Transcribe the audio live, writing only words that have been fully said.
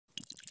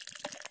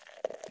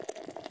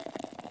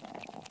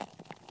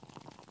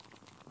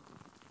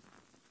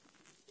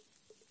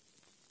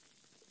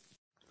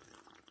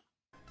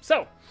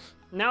So,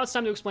 now it's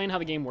time to explain how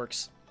the game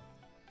works.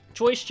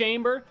 Choice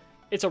Chamber,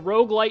 it's a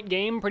roguelite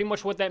game. Pretty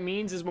much what that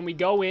means is when we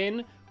go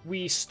in,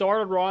 we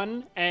start a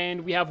run,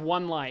 and we have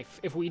 1 life.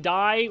 If we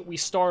die, we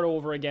start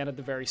over again at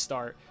the very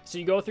start. So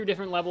you go through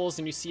different levels,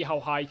 and you see how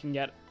high you can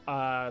get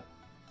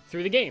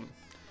through the game.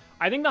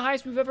 I think the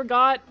highest we've ever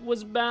got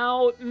was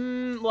about,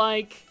 maybe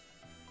like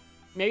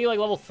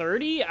level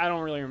 30? I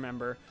don't really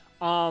remember.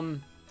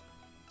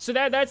 So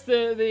that's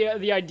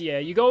the idea.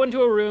 You go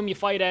into a room, you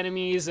fight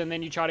enemies, and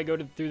then you try to go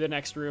through the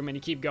next room, and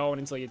you keep going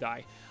until you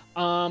die.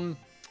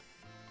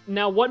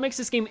 Now, what makes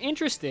this game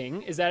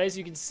interesting is that, as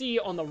you can see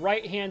on the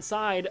right-hand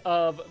side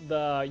of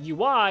the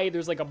UI,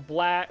 there's like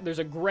there's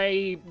a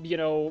gray,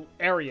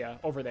 area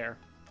over there.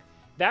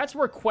 That's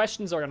where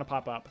questions are going to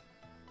pop up.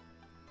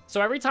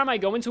 So every time I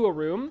go into a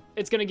room,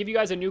 it's going to give you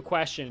guys a new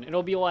question.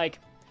 It'll be like,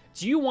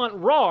 do you want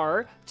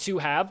RAR to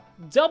have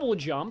double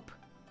jump,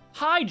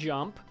 high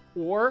jump,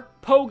 or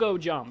pogo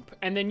jump?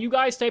 And then you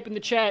guys type in the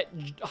chat,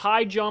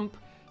 high jump,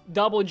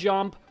 double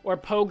jump, or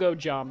pogo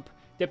jump,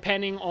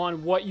 depending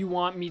on what you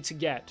want me to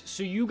get.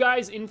 So you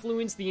guys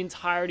influence the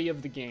entirety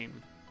of the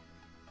game.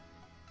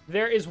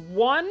 There is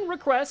one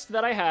request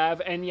that I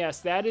have, and yes,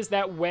 that is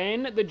that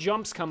when the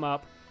jumps come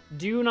up,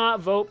 do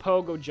not vote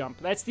pogo jump.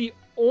 That's the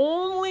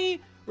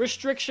only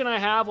restriction I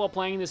have while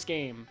playing this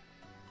game.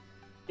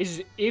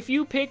 Is if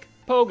you pick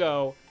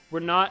pogo,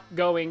 we're not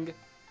going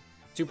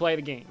to play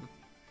the game.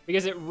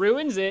 Because it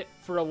ruins it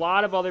for a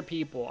lot of other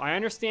people. I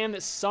understand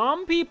that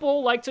some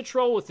people like to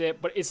troll with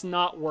it, but it's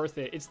not worth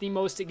it. It's the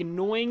most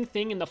annoying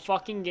thing in the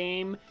fucking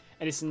game,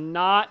 and it's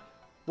not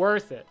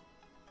worth it.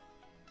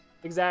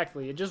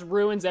 Exactly. It just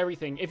ruins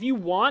everything. If you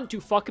want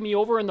to fuck me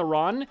over in the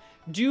run,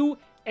 do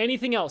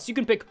anything else. You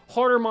can pick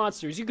harder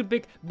monsters. You can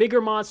pick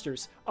bigger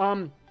monsters.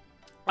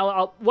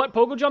 What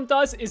pogo jump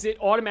does is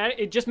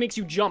it just makes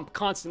you jump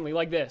constantly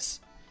like this.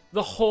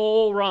 The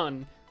whole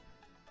run.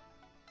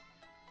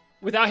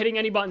 Without hitting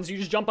any buttons, you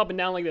just jump up and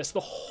down like this. The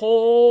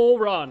whole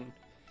run.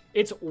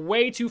 It's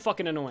way too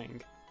fucking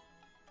annoying.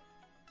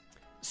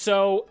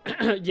 So,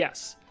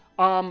 yes.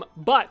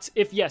 But,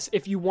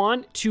 if you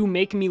want to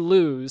make me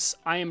lose,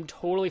 I am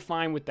totally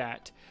fine with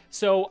that.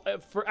 So,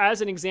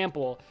 as an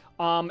example,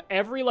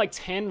 every,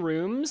 10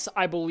 rooms,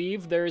 I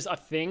believe there's a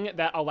thing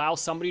that allows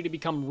somebody to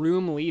become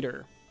room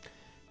leader.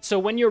 So,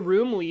 when you're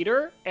room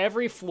leader,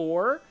 every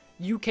floor,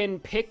 you can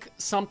pick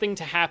something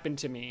to happen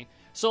to me.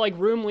 So,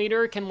 room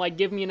leader can,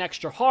 give me an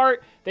extra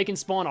heart. They can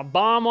spawn a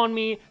bomb on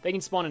me. They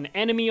can spawn an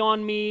enemy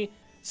on me.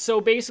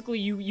 So, basically,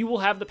 you will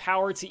have the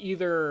power to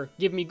either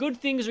give me good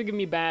things or give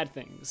me bad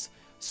things.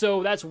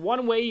 So, that's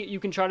one way you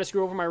can try to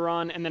screw over my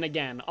run. And then,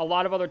 again, a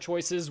lot of other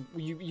choices,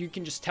 you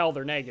can just tell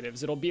they're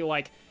negatives. It'll be,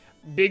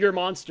 bigger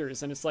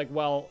monsters. And it's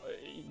well,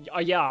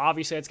 yeah,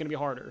 obviously, it's going to be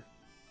harder.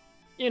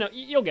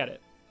 You'll get it.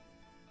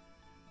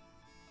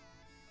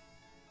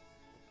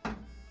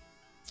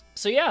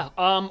 So yeah,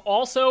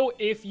 also,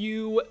 if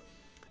you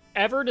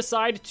ever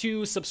decide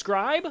to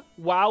subscribe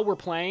while we're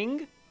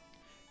playing,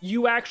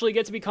 you actually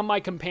get to become my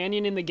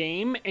companion in the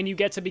game, and you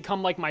get to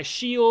become, my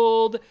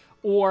shield,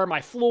 or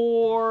my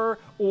floor,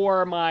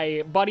 or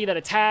my buddy that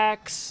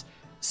attacks.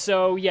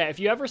 So yeah, if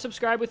you ever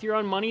subscribe with your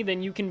own money,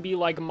 then you can be,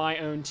 my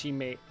own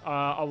teammate,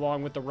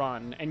 along with the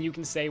run, and you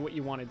can say what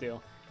you want to do.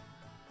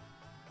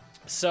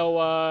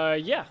 So,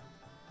 yeah.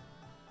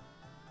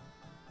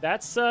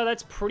 That's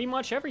pretty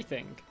much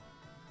everything.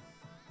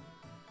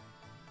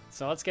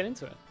 So let's get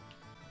into it.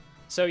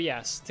 So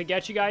yes, to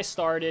get you guys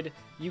started,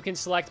 you can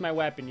select my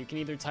weapon. You can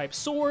either type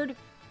sword,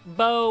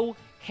 bow,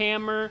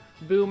 hammer,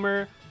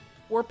 boomer,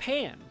 or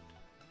pan.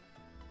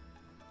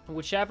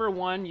 Whichever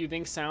one you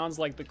think sounds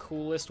like the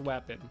coolest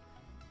weapon.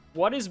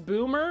 What is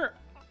boomer?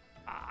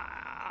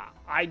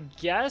 I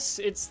guess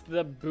it's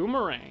the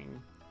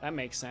boomerang. That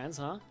makes sense,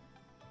 huh?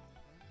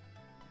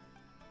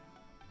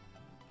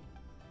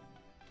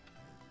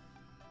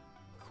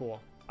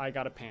 Cool. I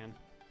got a pan.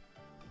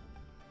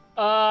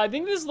 I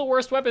think this is the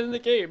worst weapon in the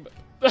game.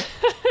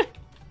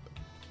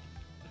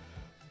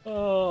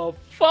 Oh,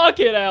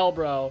 fucking hell,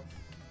 bro.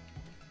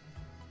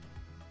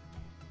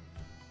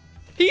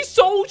 He's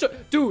so...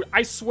 Dude,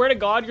 I swear to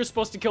God, you're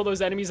supposed to kill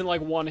those enemies in,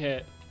 one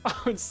hit.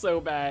 Oh, it's so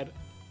bad.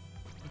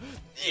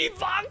 He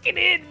fucking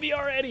hit me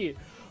already.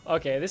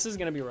 Okay, this is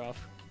gonna be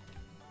rough.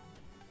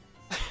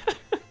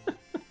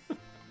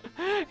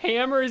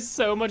 Hammer is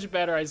so much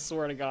better, I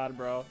swear to God,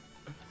 bro.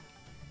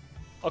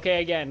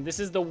 Okay, again, this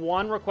is the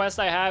one request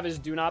I have is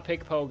do not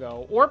pick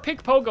Pogo. Or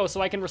pick Pogo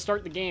so I can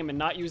restart the game and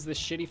not use this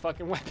shitty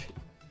fucking weapon.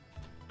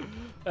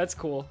 That's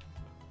cool.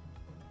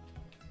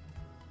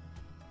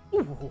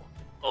 Ooh.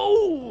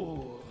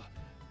 Oh!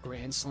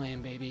 Grand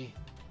Slam, baby.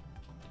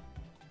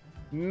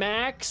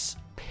 Max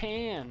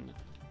Pan.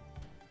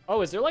 Oh,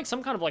 is there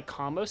some kind of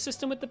combo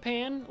system with the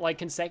pan?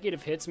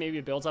 Consecutive hits, maybe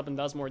it builds up and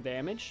does more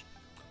damage?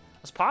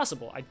 It's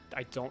possible.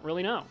 I don't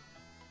really know.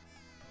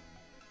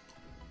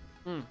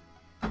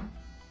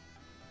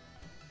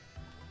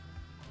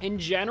 In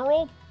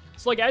general,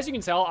 so as you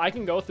can tell, I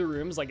can go through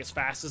rooms as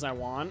fast as I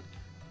want.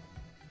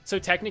 So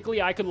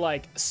technically I could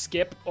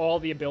skip all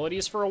the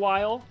abilities for a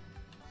while.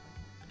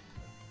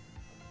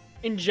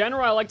 In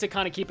general, I like to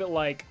kind of keep it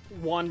like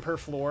 1 per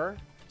floor.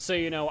 So,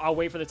 you know, I'll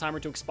wait for the timer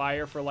to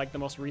expire for like the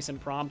most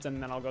recent prompt,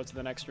 and then I'll go to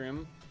the next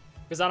room.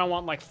 Because I don't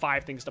want like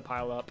 5 things to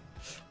pile up.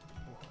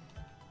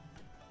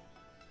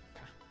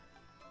 Okay.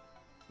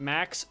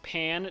 Max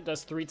pan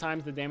does 3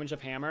 times the damage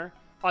of hammer.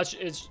 Oh,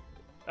 it's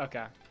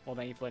okay. Well,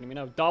 thank you for letting me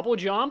know. Double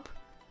jump.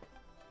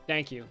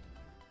 Thank you.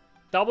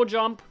 Double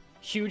jump.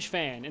 Huge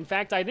fan. In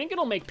fact, I think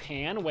it'll make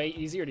pan way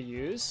easier to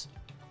use.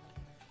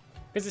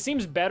 Because it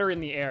seems better in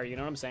the air, you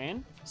know what I'm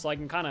saying? So I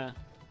can kind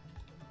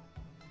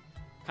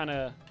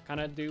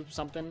of do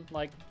something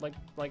like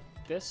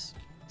this,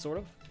 sort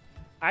of.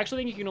 I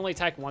actually think you can only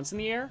attack once in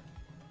the air.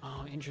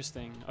 Oh,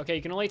 interesting. Okay,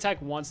 you can only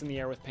attack once in the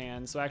air with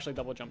pan, so actually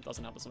double jump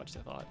doesn't help as much as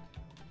I thought.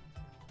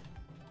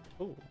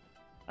 Ooh,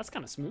 that's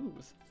kind of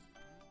smooth.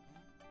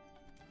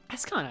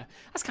 That's kind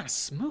of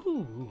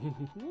smooth,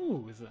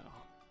 though.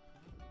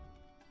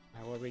 All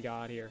right, what do we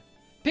got here?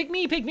 Pick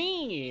me, pick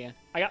me!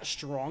 I got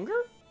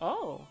stronger?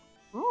 Oh.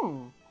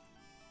 Ooh.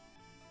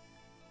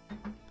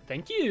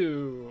 Thank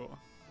you.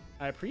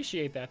 I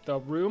appreciate that. The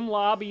room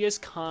lobby is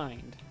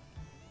kind.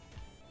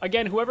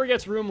 Again, whoever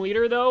gets room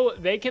leader, though,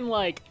 they can,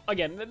 like,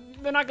 again,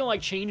 they're not gonna,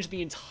 like, change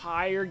the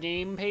entire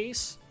game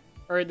pace,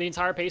 or the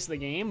entire pace of the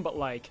game, but,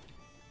 like,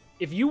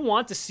 if you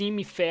want to see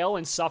me fail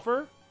and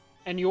suffer,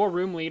 and you're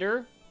room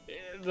leader,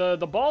 the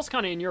ball's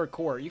kind of in your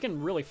court. You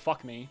can really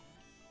fuck me.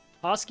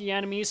 Husky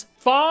enemies.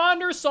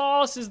 Fonder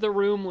Sauce is the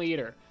room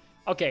leader.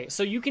 Okay,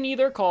 so you can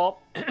either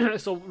call,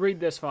 so read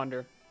this,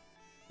 Fonder.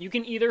 You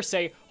can either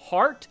say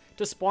heart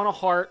to spawn a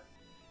heart.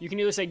 You can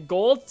either say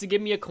gold to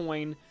give me a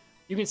coin.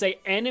 You can say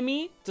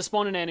enemy to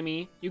spawn an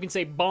enemy. You can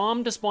say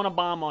bomb to spawn a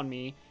bomb on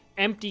me.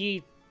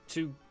 Empty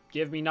to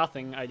give me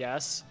nothing, I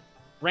guess.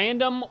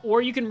 Random,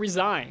 or you can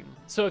resign.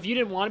 So if you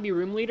didn't want to be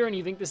room leader and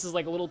you think this is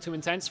like a little too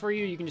intense for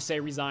you, you can just say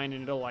resign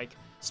and it'll like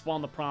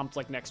spawn the prompt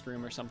like next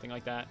room or something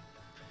like that.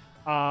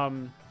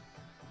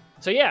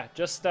 So yeah,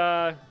 just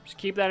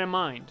keep that in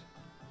mind.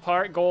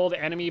 Heart, gold,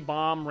 enemy,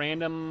 bomb,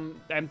 random,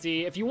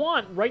 empty. If you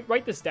want,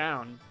 write this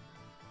down.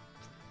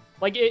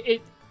 Like,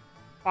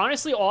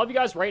 honestly, all of you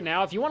guys right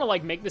now, if you want to,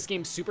 like, make this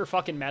game super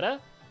fucking meta,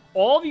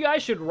 all of you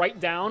guys should write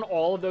down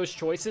all of those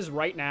choices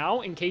right now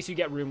in case you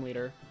get room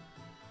leader.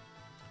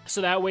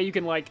 So that way you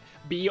can, like,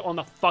 be on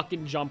the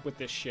fucking jump with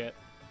this shit.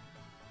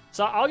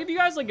 So I'll give you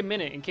guys, like, a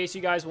minute in case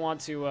you guys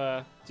want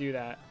to, do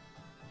that.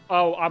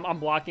 Oh, I'm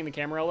blocking the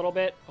camera a little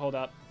bit. Hold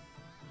up.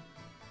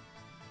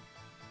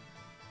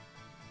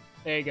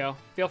 There you go.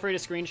 Feel free to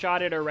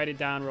screenshot it or write it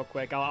down real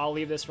quick. I'll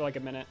leave this for like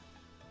a minute.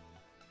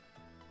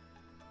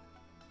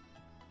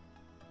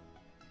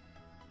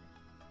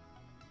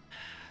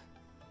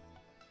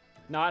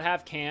 Not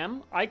have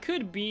cam? I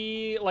could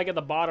be like at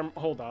the bottom.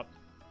 Hold up.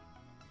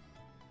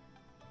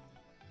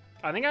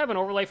 I think I have an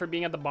overlay for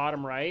being at the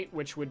bottom right,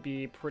 which would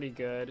be pretty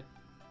good.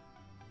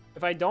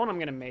 If I don't, I'm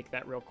going to make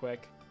that real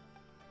quick.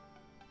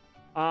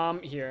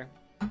 Here.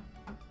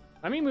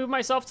 Let me move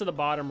myself to the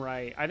bottom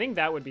right. I think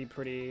that would be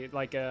pretty,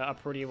 like, a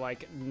pretty,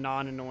 like,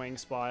 non-annoying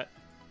spot.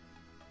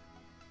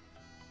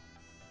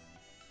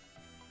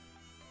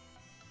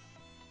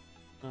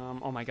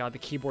 Oh my god, the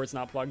keyboard's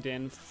not plugged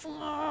in.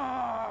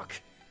 Fuck!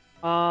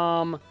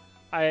 Oh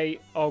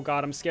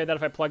god, I'm scared that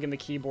if I plug in the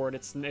keyboard,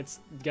 it's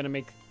gonna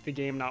make the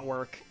game not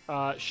work.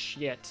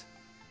 Shit.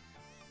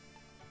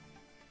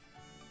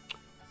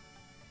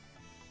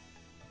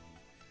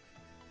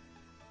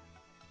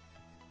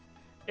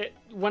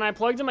 When I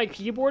plugged in my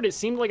keyboard, it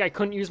seemed like I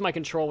couldn't use my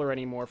controller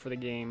anymore for the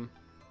game.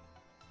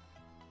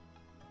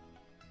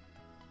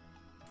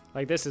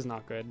 Like, this is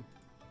not good.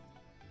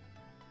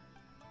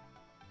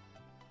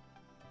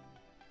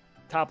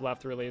 Top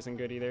left really isn't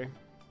good either.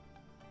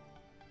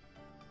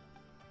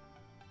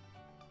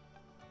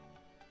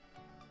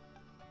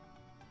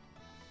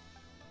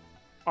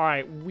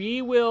 Alright,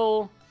 we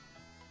will...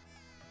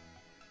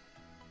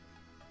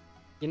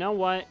 You know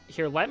what?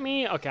 Here, let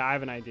me... Okay, I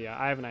have an idea.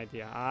 I have an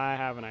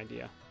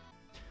idea.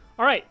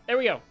 All right, there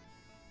we go.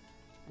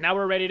 Now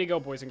we're ready to go,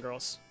 boys and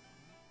girls.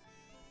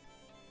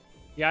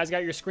 You guys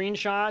got your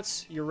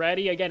screenshots. You're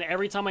ready. Again,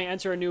 every time I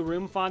enter a new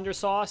room, Fonder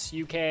Sauce,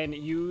 you can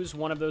use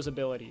one of those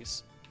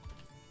abilities.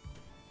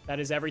 That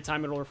is every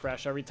time it'll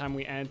refresh, every time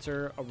we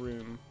enter a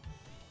room.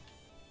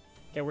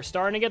 Okay, we're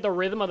starting to get the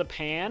rhythm of the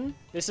pan.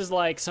 This is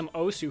like some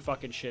Osu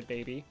fucking shit,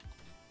 baby.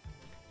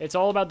 It's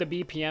all about the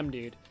BPM,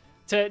 dude.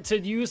 To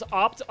use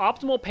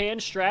optimal pan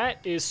strat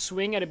is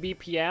swing at a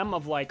BPM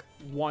of like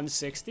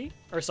 160.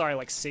 Or sorry,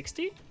 like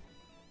 60.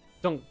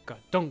 Dunka,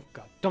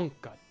 dunka,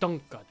 dunka,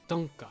 dunka,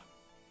 dunka.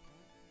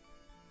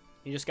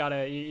 You just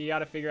gotta, you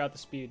gotta figure out the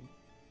speed.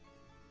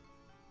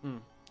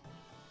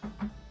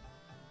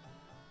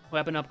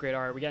 Weapon upgrade.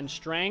 All right, we're getting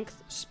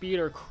strength, speed,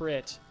 or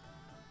crit.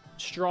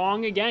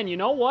 Strong again. You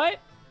know what?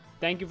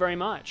 Thank you very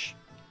much.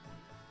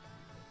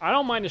 I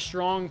don't mind a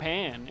strong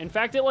pan. In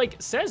fact, it, like,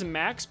 says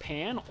max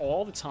pan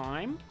all the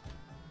time.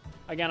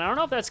 Again, I don't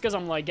know if that's because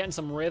I'm, like, getting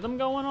some rhythm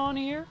going on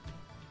here.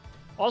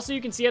 Also,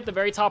 you can see at the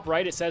very top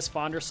right, it says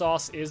Fonder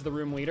Sauce is the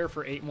room leader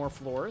for 8 more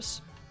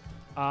floors.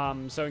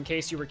 So in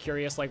case you were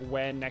curious, like,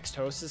 when next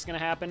host is going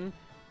to happen,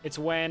 It's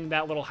when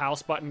that little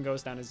house button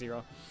goes down to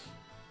 0.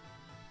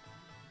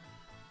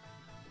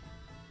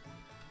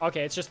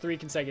 Okay, it's just 3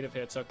 consecutive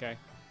hits. Okay.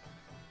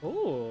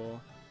 Ooh.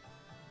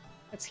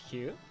 That's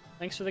cute.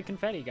 Thanks for the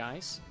confetti,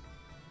 guys.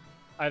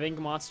 I think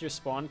monsters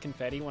spawn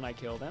confetti when I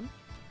kill them.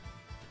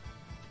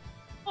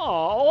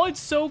 Oh, it's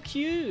so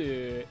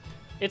cute.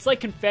 It's like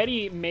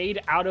confetti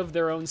made out of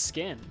their own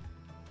skin.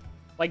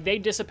 Like, they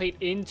dissipate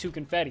into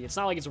confetti. It's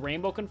not like it's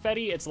rainbow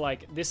confetti. It's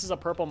like, this is a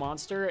purple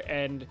monster,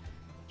 and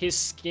his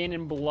skin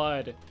and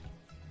blood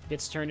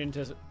gets turned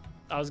into,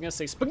 I was gonna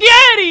say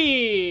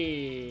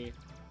spaghetti!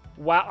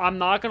 Wow, I'm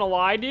not gonna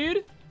lie,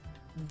 dude.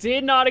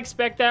 Did not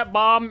expect that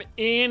bomb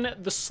in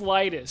the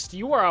slightest.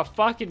 You are a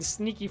fucking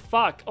sneaky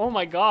fuck. Oh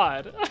my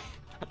god.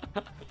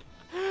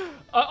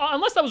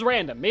 Unless that was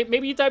random.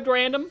 Maybe you typed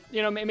random.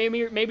 You know, maybe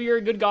you're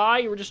a good guy.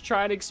 You were just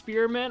trying to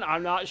experiment.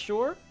 I'm not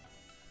sure.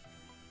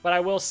 But I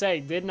will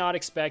say, did not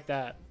expect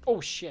that. Oh,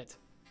 shit.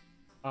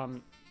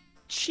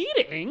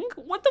 Cheating?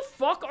 What the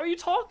fuck are you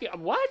talking?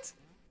 What?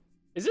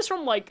 Is this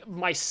from, like,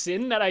 my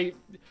sin that I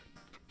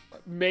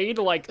made,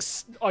 like,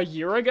 a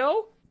year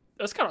ago?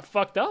 That's kind of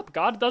fucked up.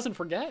 God doesn't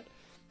forget.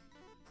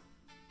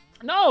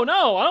 No,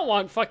 I don't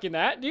want fucking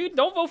that, dude.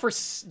 Don't vote for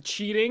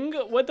cheating.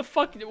 What the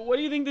fuck? What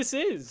do you think this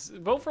is?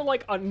 Vote for,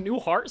 like, a new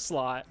heart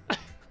slot.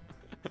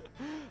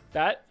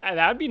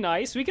 That'd be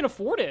nice. We can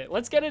afford it.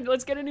 Let's get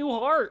a new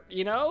heart,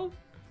 you know?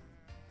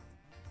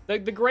 The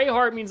gray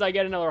heart means I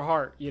get another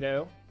heart, you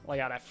know? Like,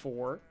 out of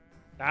 4.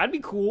 That'd be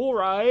cool,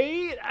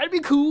 right? That'd be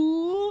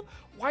cool.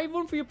 Why are you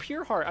voting for your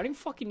pure heart? I didn't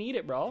fucking need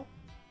it, bro.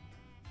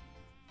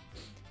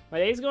 My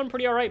day's going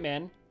pretty alright,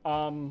 man.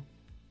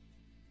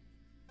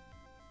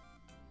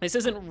 This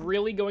isn't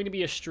really going to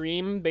be a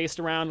stream based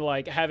around,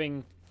 like,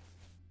 having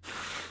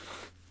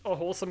a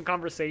wholesome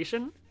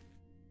conversation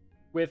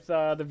with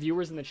the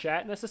viewers in the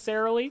chat,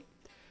 necessarily.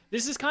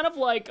 This is kind of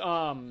like,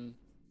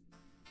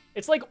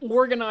 it's like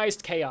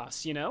organized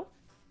chaos, you know?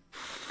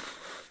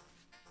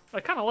 I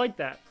kind of like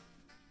that.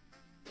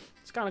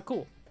 It's kind of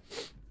cool.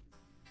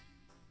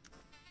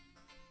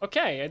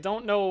 Okay, I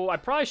don't know. I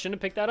probably shouldn't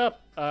have picked that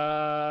up.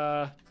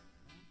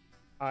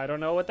 I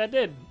don't know what that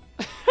did.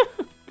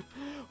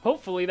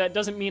 Hopefully that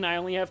doesn't mean I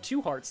only have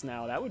 2 hearts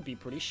now. That would be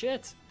pretty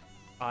shit.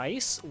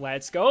 Ice,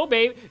 let's go,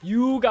 babe.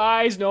 You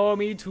guys know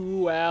me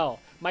too well.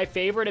 My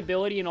favorite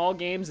ability in all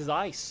games is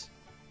ice.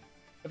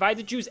 If I had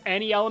to choose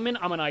any element,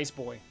 I'm an ice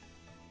boy.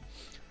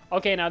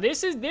 Okay, now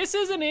this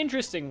is an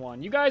interesting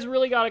one. You guys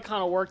really got to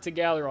kind of work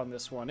together on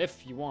this one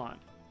if you want.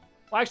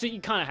 Well, actually, you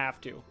kind of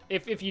have to.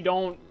 If you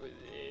don't,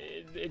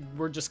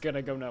 we're just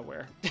gonna go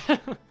nowhere.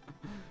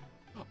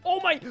 Oh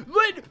my!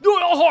 Do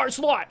a heart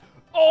slot.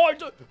 Oh,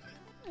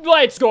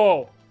 let's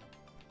go.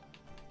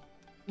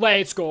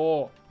 Let's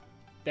go.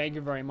 Thank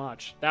you very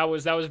much. That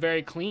was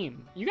very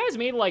clean. You guys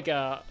made like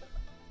a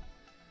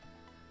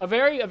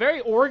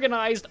very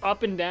organized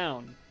up and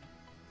down.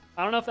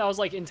 I don't know if that was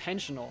like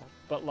intentional,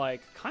 but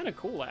like kind of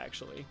cool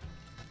actually.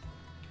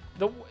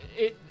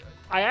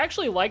 I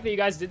actually like that you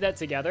guys did that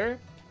together,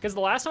 because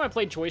the last time I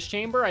played Choice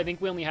Chamber, I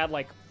think we only had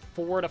like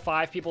 4 to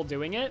 5 people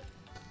doing it,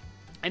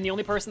 and the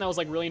only person that was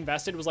like really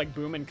invested was like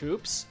Boom and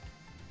Coops.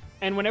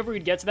 And whenever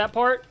we'd get to that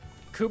part,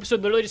 Coops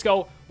would literally just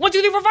go 1,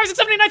 2, 3, 4, 5, 6,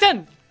 7, 8, 9,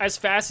 10 as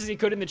fast as he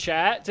could in the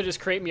chat to just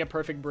create me a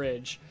perfect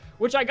bridge,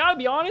 which I gotta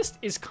be honest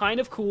is kind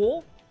of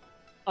cool.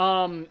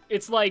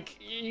 It's like,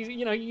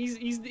 you know,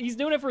 he's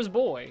doing it for his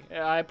boy.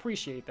 I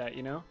appreciate that,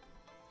 you know.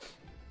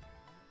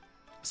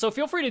 So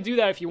feel free to do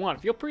that if you want.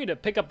 Feel free to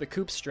pick up the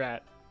Coop strat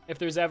if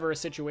there's ever a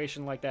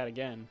situation like that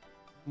again.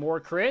 More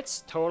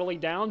crits, totally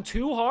down.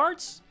 2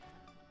 hearts.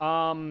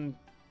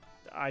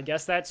 I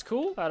guess that's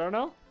cool. I don't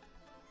know.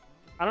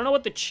 I don't know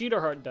what the cheater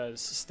heart does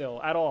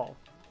still at all.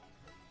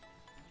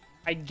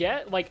 I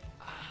get, like,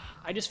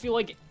 I just feel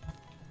like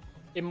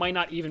it might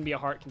not even be a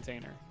heart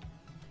container.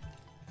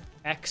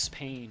 X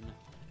pain.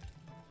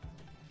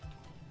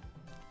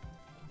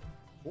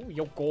 Oh,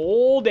 your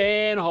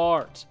golden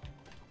heart.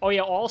 Oh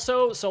yeah,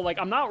 also, so like,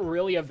 I'm not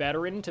really a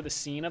veteran to the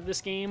scene of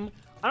this game.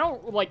 I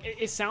don't, like,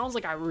 it sounds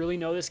like I really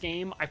know this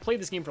game. I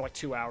played this game for like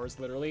 2 hours,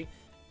 literally.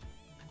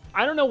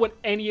 I don't know what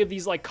any of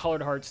these, like,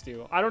 colored hearts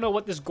do. I don't know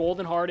what this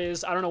golden heart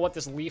is. I don't know what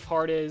this leaf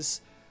heart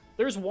is.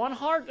 There's one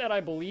heart that I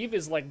believe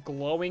is, like,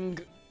 glowing,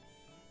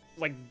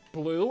 like,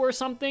 blue or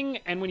something,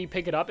 and when you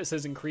pick it up, it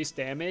says increased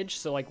damage,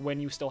 so, like,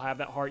 when you still have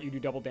that heart, you do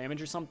double damage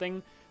or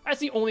something. That's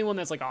the only one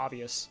that's, like,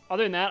 obvious.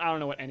 Other than that, I don't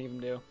know what any of them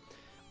do.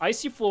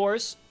 Icy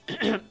floors.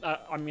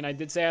 I mean, I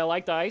did say I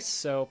liked ice,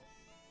 so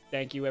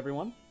thank you,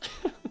 everyone.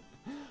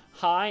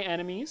 High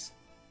enemies.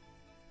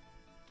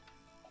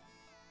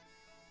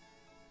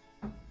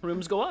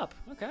 Rooms go up.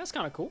 Okay, that's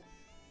kind of cool.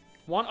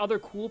 Want other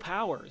cool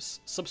powers?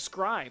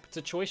 Subscribe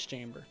to Choice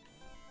Chamber.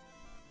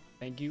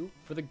 Thank you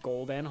for the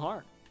golden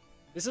heart.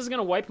 This is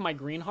gonna wipe my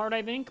green heart,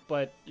 I think,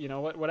 but you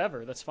know what?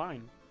 Whatever, that's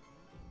fine.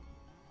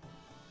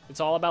 It's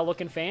all about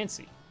looking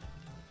fancy.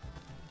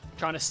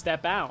 Trying to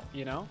step out,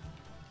 you know?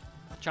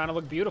 Trying to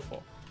look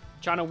beautiful.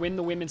 Trying to win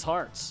the women's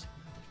hearts.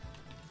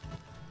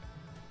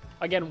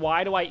 Again,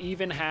 why do I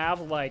even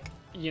have, like,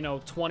 you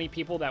know, 20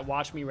 people that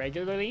watch me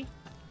regularly?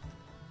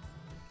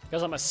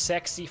 Because I'm a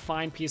sexy,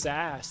 fine piece of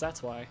ass,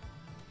 that's why.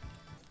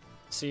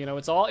 So, you know,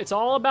 it's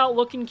all about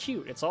looking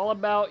cute. It's all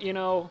about, you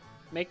know,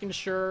 making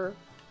sure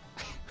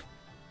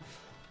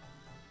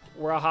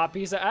we're a hot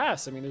piece of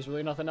ass. I mean, there's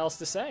really nothing else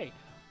to say.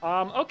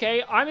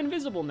 Okay, I'm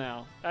invisible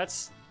now.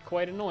 That's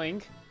quite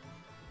annoying.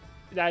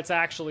 That's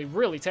actually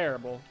really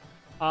terrible.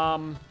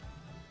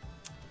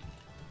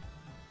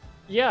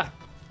 Yeah.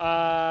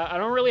 I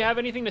don't really have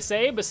anything to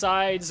say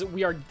besides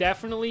we are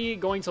definitely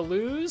going to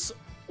lose,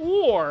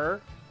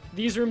 or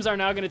these rooms are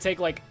now going to take,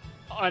 like,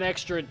 an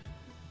extra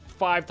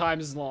 5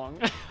 times as long.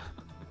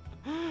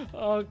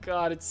 Oh,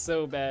 God, it's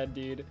so bad,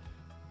 dude.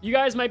 You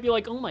guys might be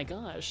like, oh my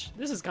gosh,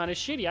 this is kind of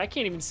shitty. I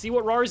can't even see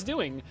what Rar's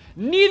doing.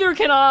 Neither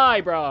can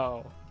I,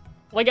 bro.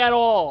 Like, at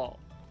all.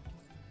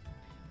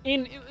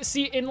 In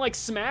like,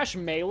 Smash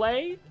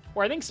Melee,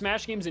 or I think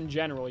Smash games in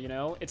general, you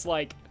know, it's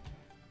like,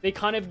 they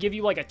kind of give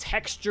you, like, a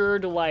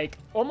textured, like,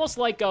 almost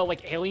like a,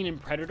 like, Alien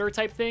and Predator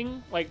type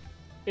thing. Like,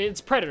 it's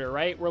Predator,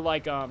 right? Where,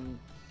 like,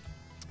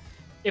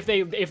 if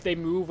they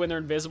move when they're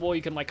invisible,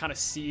 you can, like, kind of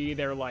see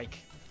their, like,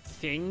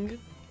 thing,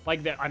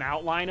 like, an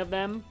outline of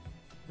them.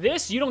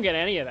 This, you don't get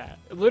any of that.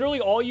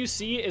 Literally, all you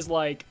see is,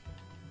 like,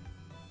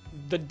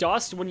 the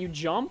dust when you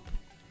jump,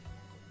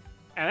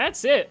 and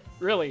that's it,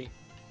 really.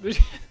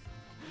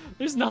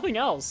 There's nothing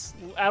else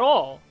at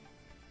all.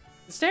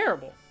 It's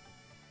terrible.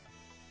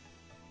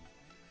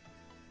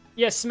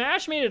 Yeah,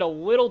 Smash made it a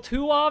little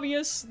too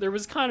obvious. There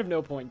was kind of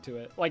no point to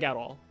it, like, at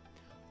all.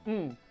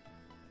 The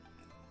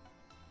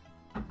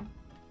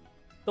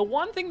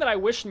one thing that I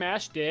wish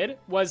Smash did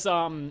was,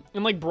 in,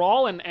 like,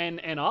 Brawl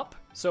and Up,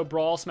 so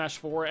Brawl, Smash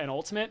 4, and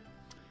Ultimate,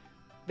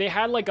 they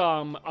had, like,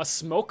 a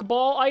smoke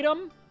ball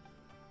item,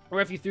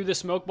 where if you threw the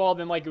smoke ball,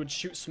 then, like, it would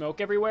shoot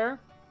smoke everywhere.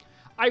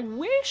 I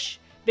wish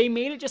they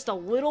made it just a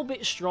little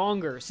bit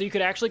stronger, so you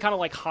could actually kind of,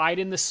 like, hide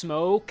in the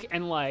smoke,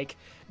 and, like,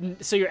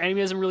 so your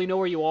enemy doesn't really know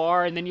where you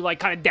are, and then you, like,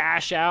 kind of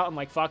dash out and,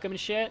 like, fuck them and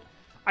shit.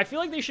 I feel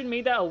like they should have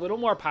made that a little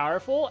more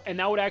powerful, and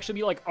that would actually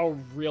be, like, a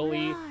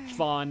really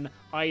fun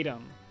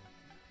item.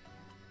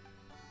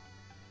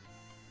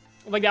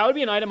 Like, that would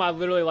be an item I'd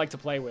literally like to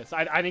play with.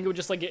 I think it would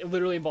just, like, it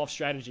literally involve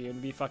strategy, and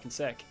it'd be fucking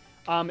sick.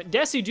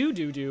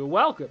 Desi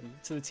welcome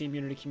to the Team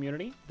Unity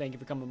community. Thank you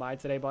for coming by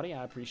today, buddy.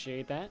 I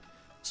appreciate that.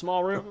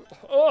 Small room.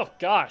 Oh,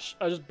 gosh.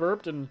 I just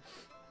burped, and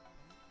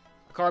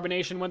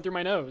carbonation went through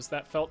my nose.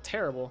 That felt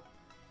terrible.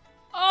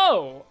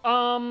 Oh,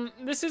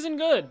 this isn't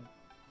good.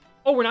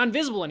 Oh, we're not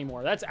invisible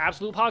anymore. That's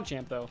absolute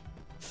PogChamp, though.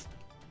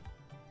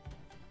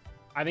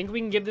 I think we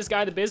can give this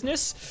guy the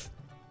business.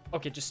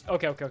 Okay, just,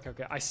 okay.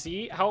 I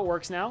see how it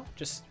works now.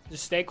 Just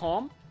stay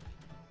calm.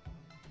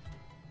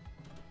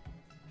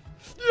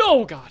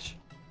 Oh, gosh.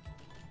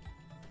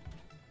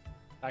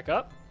 Back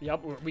up.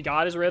 Yep, we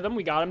got his rhythm.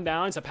 We got him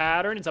down. It's a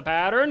pattern. It's a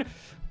pattern.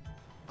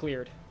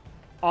 Cleared.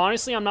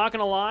 Honestly, I'm not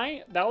gonna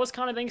lie. That was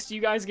kind of thanks to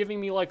you guys giving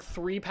me, like,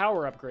 3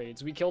 power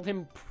upgrades. We killed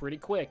him pretty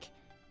quick.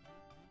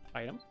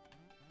 Item.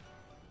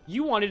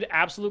 You wanted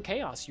absolute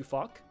chaos, you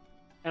fuck.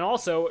 And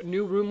also,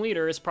 new room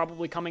leader is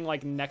probably coming,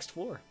 like, next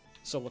floor.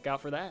 So look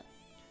out for that.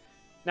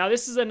 Now,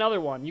 this is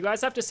another one. You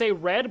guys have to say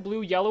red,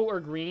 blue, yellow, or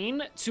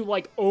green to,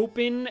 like,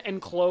 open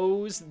and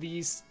close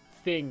these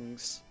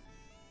things.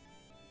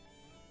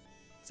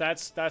 So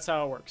that's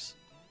how it works.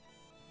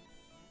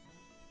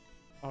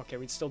 Okay,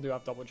 we still do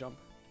have double jump.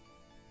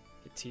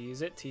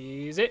 Tease it,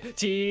 tease it,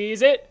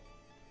 tease it!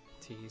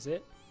 Tease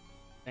it.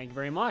 Thank you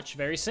very much.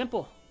 Very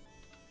simple.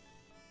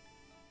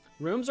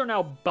 Rooms are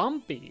now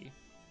bumpy.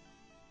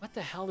 What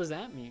the hell does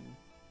that mean?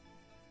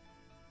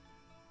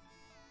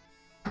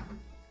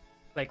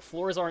 Like,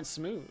 floors aren't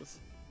smooth.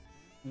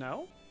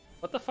 No?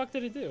 What the fuck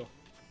did it do?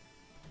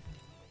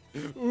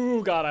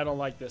 Ooh, God, I don't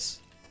like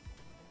this.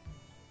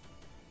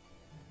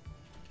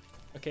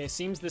 Okay, it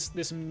seems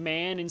this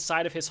man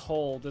inside of his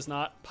hole does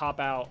not pop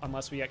out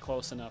unless we get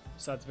close enough.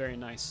 So that's very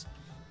nice.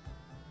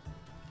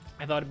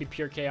 I thought it'd be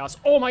pure chaos.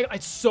 Oh my,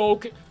 it's so...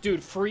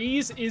 Dude,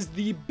 Freeze is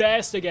the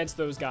best against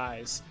those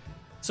guys.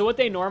 So what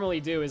they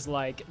normally do is,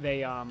 like,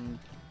 they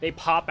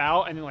pop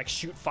out and then, like,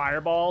 shoot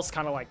fireballs,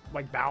 kind of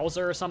like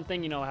Bowser or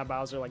something. You know how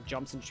Bowser, like,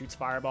 jumps and shoots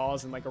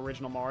fireballs in, like,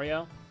 original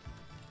Mario?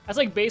 That's,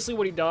 like, basically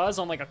what he does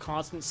on, like, a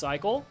constant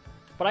cycle.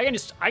 But I can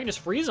just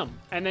freeze him,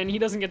 and then he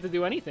doesn't get to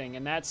do anything,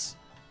 and that's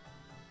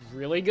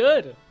really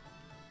good.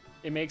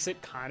 It makes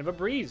it kind of a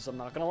breeze, I'm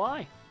not gonna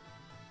lie.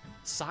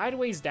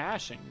 Sideways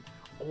dashing.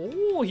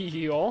 Oh,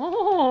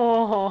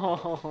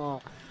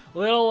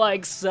 little,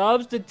 like,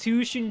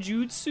 substitution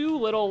jutsu,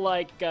 little,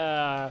 like,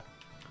 I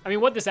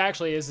mean, what this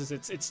actually is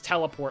it's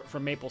teleport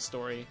from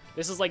MapleStory.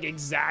 This is, like,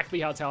 exactly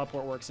how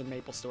teleport works in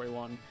MapleStory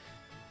 1.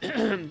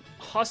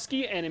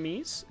 Husky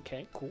enemies.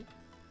 Okay, cool.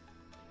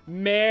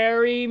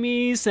 Marry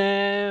me,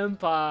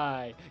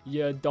 senpai.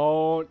 You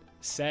don't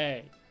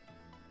say.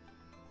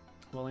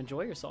 Well,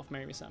 enjoy yourself,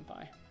 Marry me,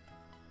 senpai.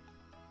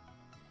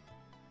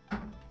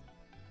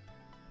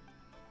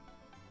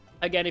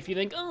 Again, if you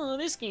think, oh,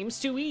 this game's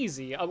too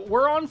easy.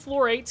 We're on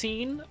floor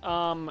 18.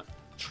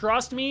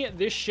 Trust me,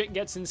 this shit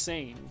gets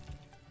insane.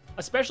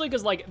 Especially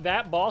because, like,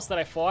 that boss that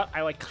I fought,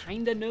 I, like,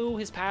 kind of knew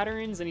his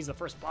patterns, and he's the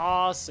first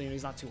boss, so, you know,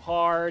 he's not too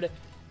hard.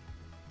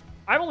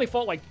 I've only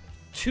fought, like,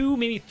 2,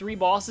 maybe 3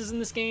 bosses in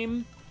this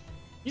game.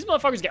 These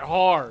motherfuckers get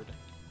hard.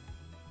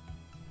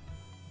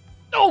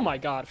 Oh my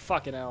god,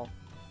 fucking hell.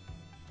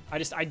 I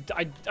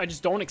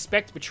just don't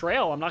expect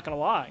betrayal, I'm not gonna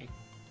lie.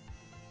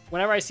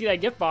 Whenever I see that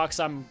gift box,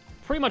 I'm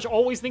pretty much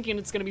always thinking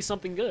it's gonna be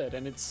something good,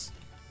 and it's...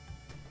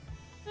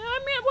 I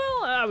mean,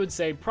 well, I would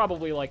say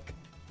probably, like...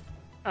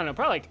 I don't know,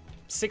 probably, like,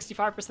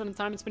 65% of the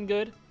time it's been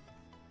good.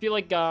 I feel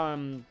like,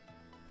 Fauner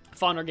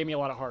gave me a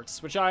lot of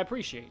hearts, which I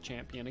appreciate,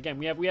 champion. Again,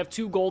 we have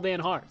 2 gold and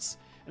hearts.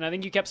 And I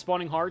think you kept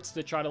spawning hearts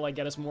to try to, like,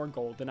 get us more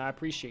gold, and I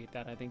appreciate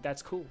that. I think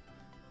that's cool.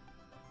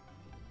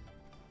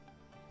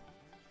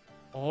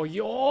 Oh,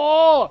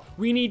 yo!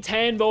 We need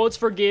 10 votes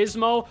for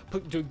Gizmo.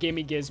 Dude, give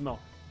me Gizmo.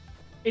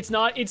 It's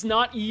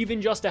not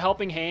even just a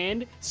helping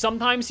hand.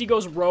 Sometimes he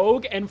goes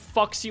rogue and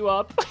fucks you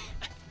up.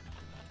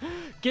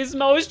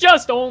 Gizmo is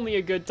just only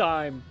a good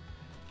time.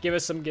 Give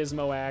us some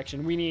Gizmo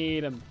action. We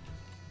need him.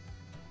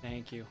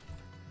 Thank you.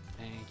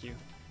 Thank you.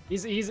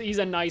 He's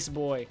a nice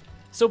boy.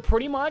 So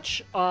pretty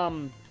much,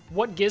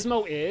 what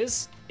Gizmo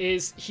is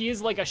he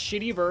is like a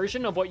shitty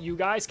version of what you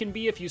guys can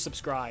be if you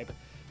subscribe.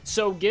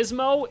 So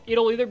Gizmo,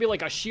 it'll either be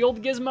like a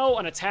shield Gizmo,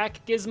 an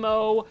attack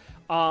Gizmo,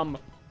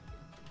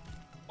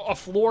 a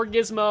floor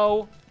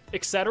Gizmo,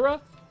 etc.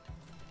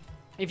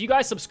 If you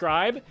guys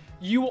subscribe,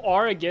 you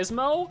are a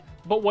Gizmo,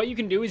 but what you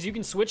can do is you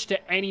can switch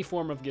to any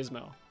form of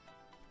Gizmo.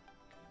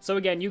 So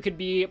again, you could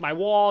be my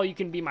wall, you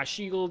can be my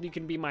shield, you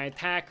can be my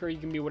attacker, you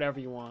can be whatever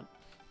you want.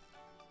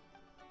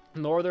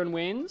 Northern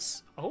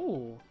winds?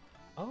 Oh,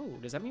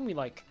 does that mean we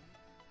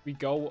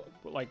go,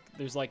 like,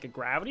 there's like a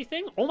gravity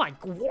thing? Oh my,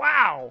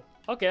 wow!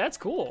 Okay, that's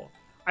cool.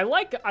 I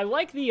like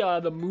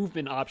the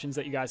movement options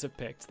that you guys have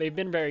picked. They've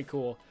been very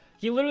cool.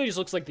 He literally just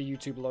looks like the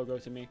YouTube logo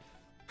to me.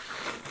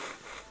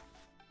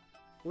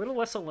 A little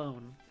less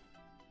alone.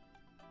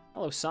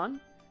 Hello, son.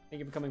 Thank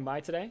you for coming by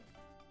today.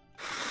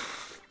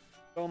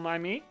 Don't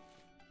mind me.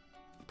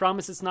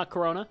 Promise it's not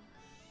Corona.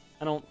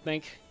 I don't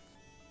think.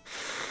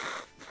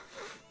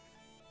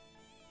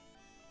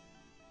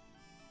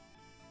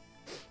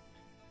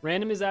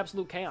 Random is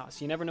absolute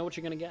chaos. You never know what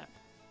you're gonna get.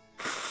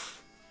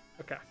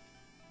 Okay.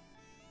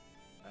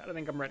 I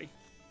think I'm ready.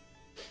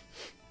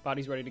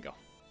 Body's ready to go.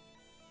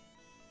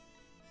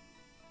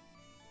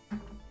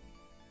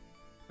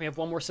 We have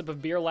one more sip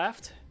of beer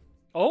left.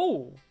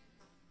 Oh!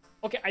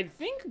 Okay, I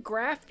think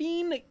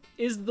graphene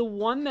is the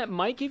one that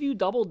might give you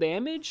double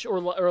damage, or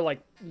like,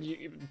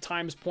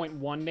 times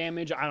 0.1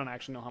 damage. I don't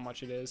actually know how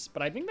much it is,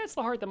 but I think that's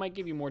the heart that might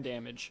give you more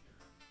damage.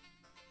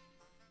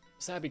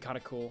 So that'd be kind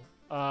of cool.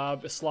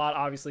 The slot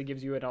obviously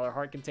gives you another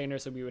heart container,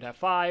 so we would have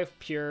 5.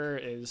 Pure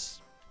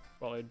is,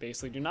 well, it would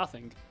basically do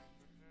nothing.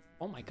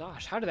 Oh my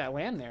gosh, how did that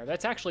land there?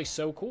 That's actually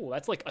so cool.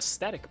 That's like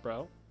aesthetic,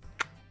 bro.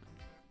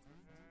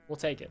 We'll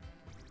take it.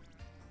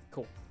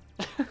 Cool.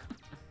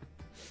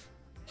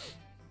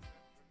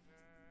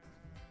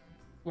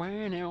 The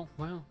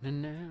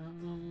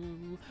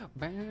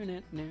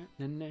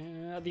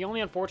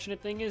only unfortunate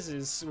thing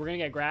is we're gonna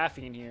get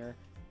graphene here,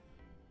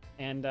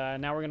 and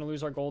now we're gonna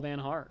lose our gold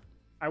and heart.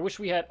 I wish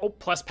we had, oh,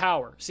 plus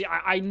power. See,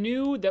 I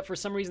knew that for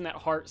some reason that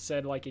heart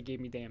said like it gave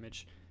me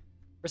damage.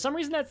 For some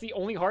reason that's the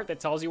only heart that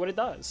tells you what it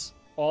does.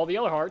 All the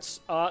other hearts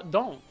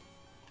don't.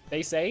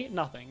 They say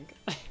nothing.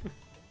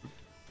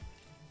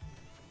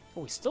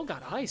 Oh, we still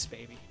got ice,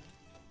 baby.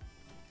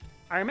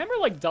 I remember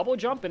like double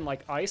jump and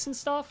like ice and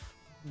stuff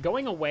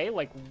going away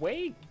like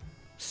way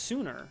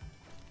sooner.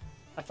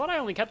 I thought I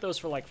only kept those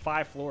for like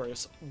 5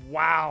 floors.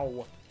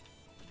 Wow.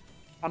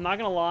 I'm not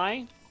gonna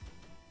lie.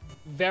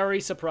 Very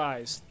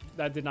surprised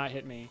that did not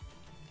hit me.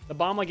 The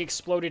bomb like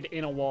exploded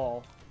in a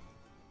wall.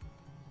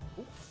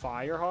 Ooh,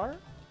 fire heart.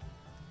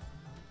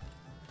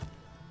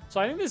 So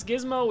I think this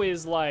Gizmo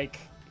is like,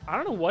 I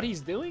don't know what he's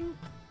doing.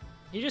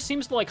 He just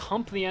seems to like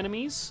hump the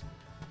enemies.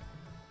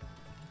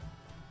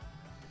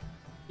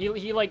 He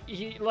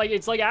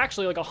it's like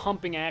actually like a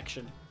humping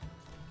action.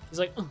 He's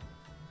like,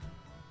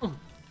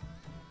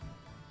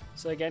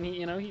 So again,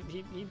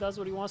 he does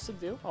what he wants to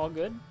do. All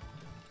good.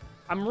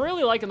 I'm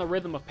really liking the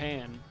rhythm of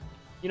Pan.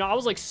 You know, I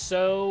was like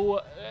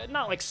so,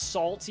 not like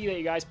salty that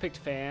you guys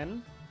picked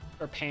Pan.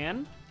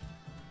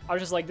 I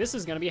was just like, this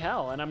is gonna be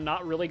hell, and I'm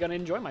not really gonna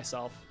enjoy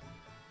myself.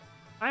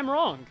 I'm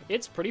wrong.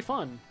 It's pretty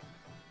fun.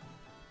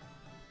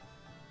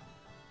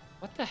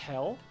 What the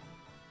hell?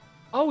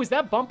 Oh, is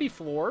that bumpy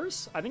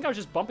floors? I think I was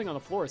just bumping on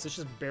the floors. It's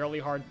just barely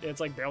hard. It's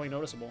like barely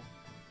noticeable.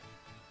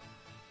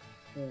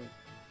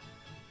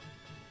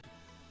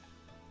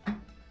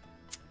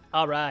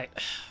 All right.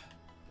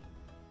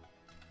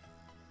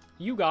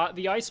 You got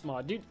the ice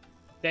mod. Dude,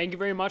 thank you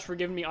very much for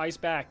giving me ice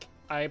back.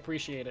 I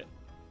appreciate it.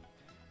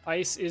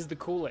 Ice is the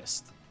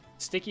coolest.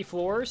 Sticky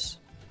floors?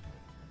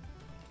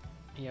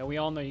 Yeah, we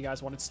all know you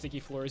guys wanted sticky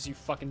floors, you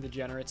fucking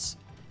degenerates.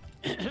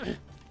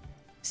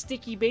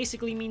 Sticky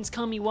basically means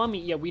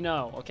cummy-wummy. Yeah, we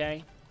know,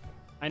 okay?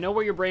 I know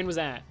where your brain was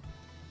at.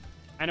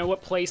 I know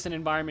what place and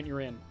environment you're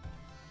in.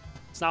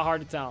 It's not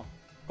hard to tell.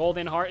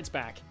 Golden heart, it's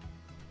back.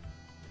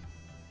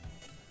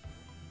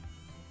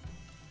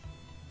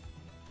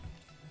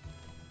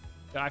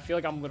 I feel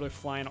like I'm literally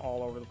flying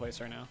all over the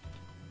place right now.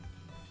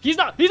 He's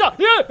not! Yeah!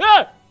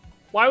 Yeah!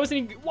 Why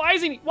isn't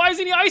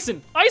he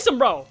icing? Ice him,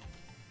 bro!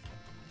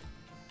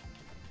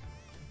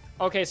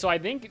 Okay, so I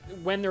think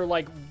when they're,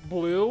 like,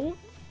 blue,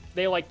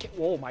 they, like...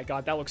 Oh, my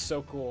God, that looks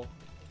so cool.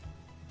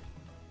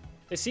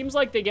 It seems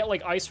like they get,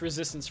 like, ice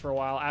resistance for a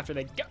while after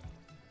they get...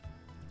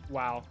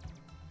 Wow.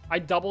 I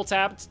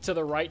double-tapped to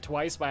the right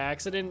twice by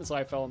accident, so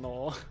I fell in the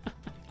hole.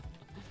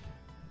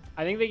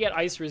 I think they get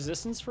ice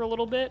resistance for a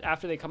little bit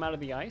after they come out of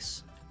the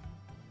ice.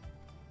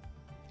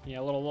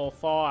 Yeah, a little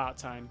thaw-out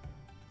time.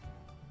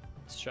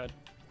 Should.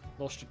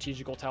 Little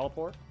strategical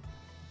teleport.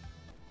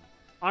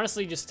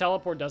 Honestly, just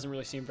teleport doesn't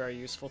really seem very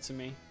useful to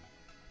me.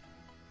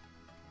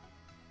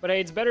 But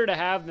hey, it's better to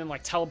have than,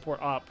 like,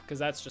 teleport up, because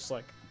that's just,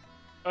 like...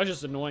 That's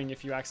just annoying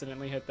if you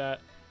accidentally hit that.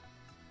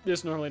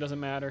 This normally doesn't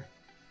matter.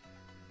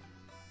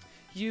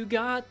 You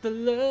got the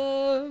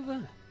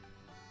love.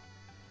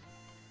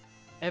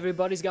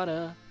 Everybody's got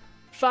a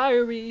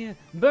fiery,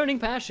 burning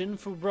passion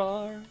for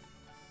roar.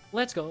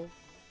 Let's go.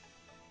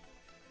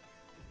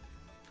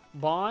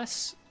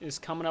 Boss is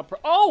coming up.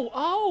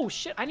 Oh,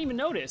 shit. I didn't even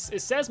notice.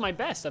 It says my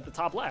best at the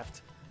top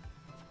left.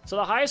 So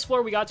the highest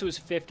floor we got to is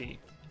 50.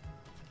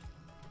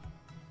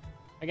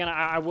 Again,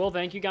 I will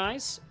thank you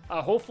guys.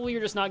 Hopefully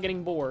you're just not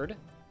getting bored.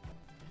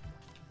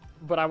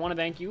 But I want to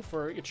thank you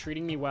for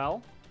treating me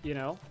well. You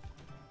know,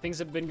 things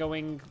have been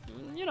going,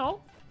 you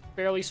know,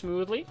 fairly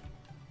smoothly.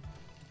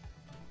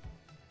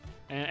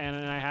 And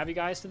I have you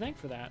guys to thank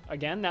for that.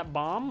 Again, that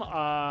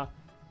bomb,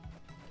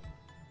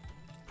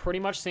 pretty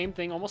much same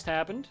thing almost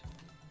happened.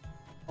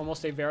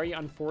 Almost a very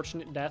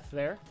unfortunate death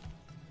there.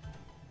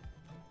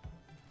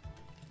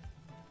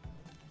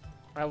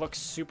 I look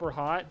super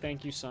hot.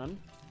 Thank you, son.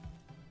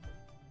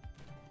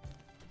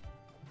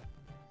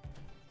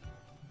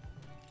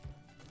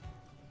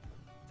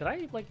 Did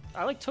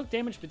I took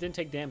damage but didn't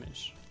take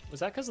damage. Was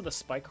that because of the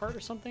spike heart or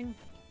something?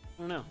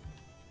 I don't know.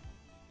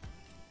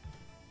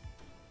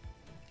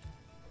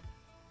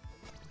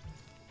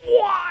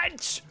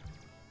 What?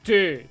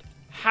 Dude,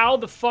 how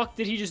the fuck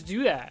did he just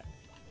do that?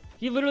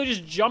 He literally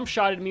just jump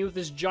shotted me with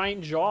this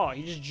giant jaw.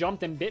 He just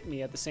jumped and bit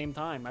me at the same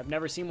time. I've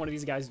never seen one of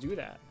these guys do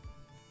that.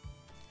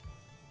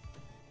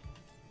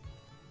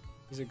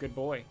 He's a good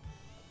boy.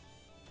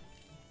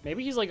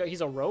 Maybe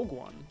he's a rogue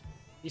one.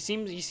 He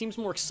seems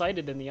more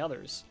excited than the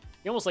others.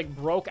 He almost like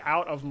broke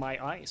out of my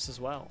ice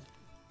as well.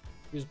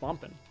 He was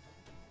bumping.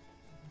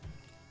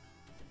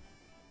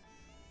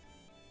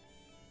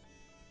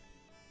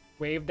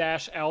 Wave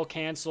dash, L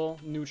cancel,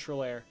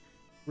 neutral air.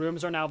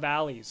 Rooms are now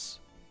valleys.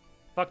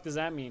 Fuck does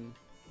that mean?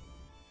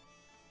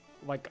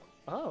 Like,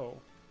 oh.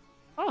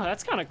 Oh,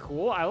 that's kind of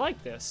cool. I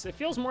like this. It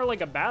feels more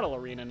like a battle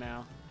arena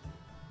now.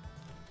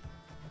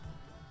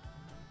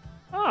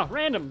 Oh,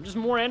 random. Just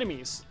more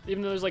enemies.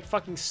 Even though there's like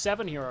fucking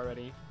 7 here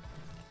already.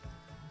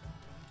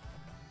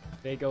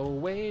 They go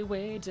way,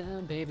 way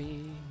down,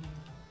 baby.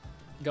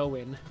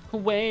 Going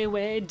way,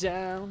 way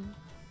down.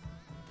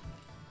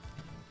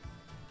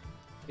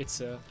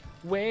 It's a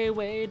way,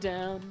 way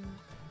down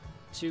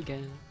to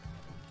get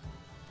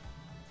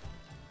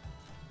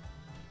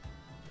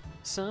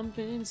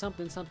something,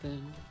 something,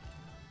 something.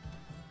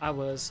 I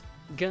was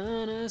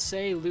gonna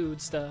say lewd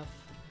stuff,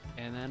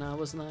 and then I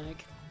was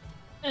like,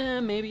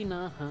 maybe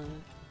not.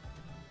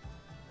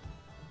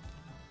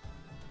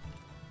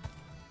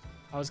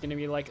 I was gonna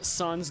be like,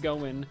 son's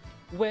going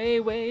way,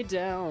 way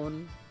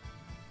down,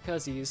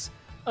 'cause he's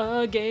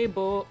a gay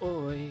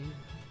boy.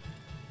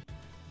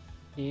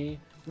 He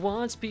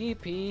wants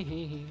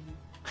pee-pee.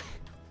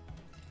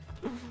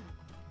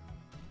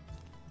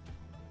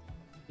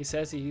 He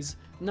says he's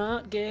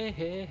not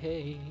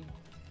gay,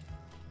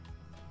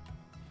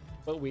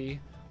 but we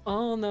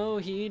all know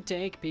he'd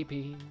take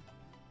pee-pee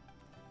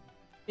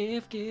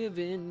if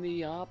given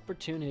the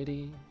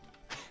opportunity.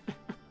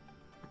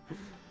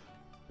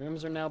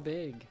 Rooms are now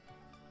big.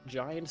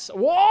 Giant.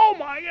 Whoa,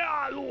 my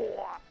God!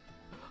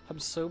 I'm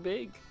so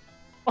big.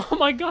 Oh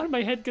my God,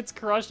 my head gets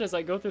crushed as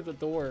I go through the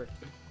door.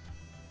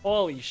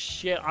 Holy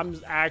shit, I'm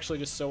actually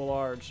just so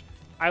large.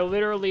 I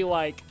literally,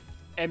 like,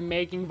 am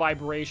making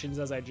vibrations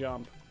as I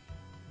jump.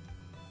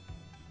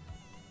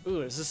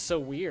 Ooh, this is so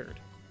weird.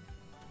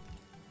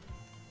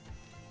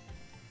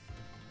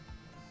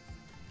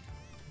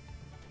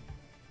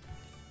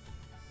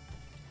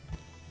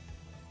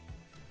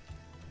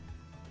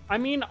 I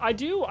mean, I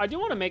do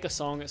want to make a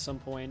song at some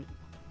point.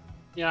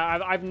 You know,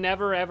 I've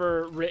never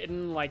ever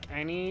written like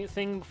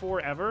anything before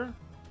ever.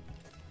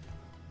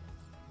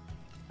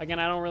 Again,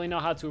 I don't really know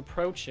how to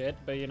approach it,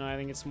 but you know, I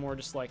think it's more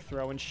just like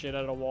throwing shit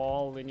at a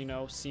wall and you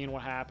know, seeing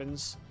what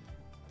happens.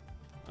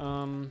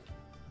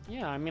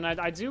 Yeah, I mean,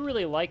 I do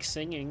really like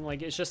singing.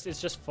 Like, it's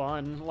just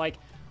fun. Like,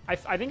 I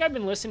think I've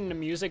been listening to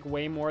music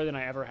way more than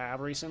I ever have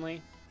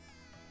recently.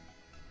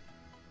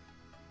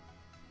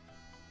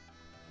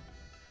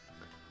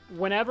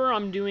 Whenever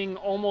I'm doing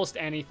almost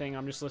anything,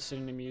 I'm just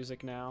listening to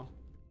music now.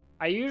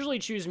 I usually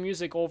choose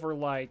music over,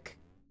 like...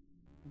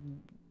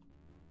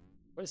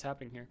 What is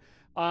happening here?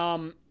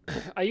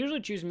 I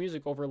usually choose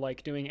music over,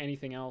 like, doing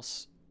anything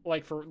else.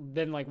 like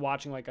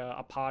watching like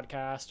a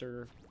podcast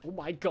or, oh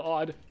my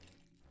god,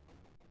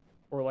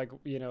 or like,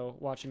 you know,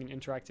 watching an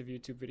interactive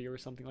YouTube video or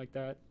something like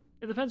that.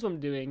 It depends what I'm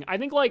doing. I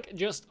think like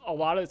just a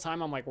lot of the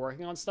time I'm like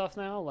working on stuff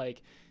now,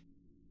 like,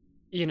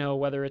 you know,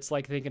 whether it's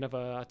like thinking of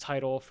a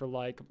title for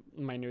like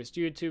my newest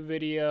YouTube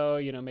video,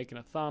 you know, making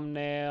a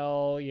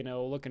thumbnail, you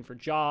know, looking for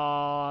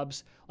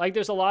jobs. Like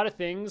there's a lot of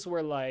things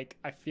where like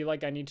I feel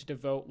like I need to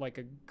devote like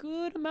a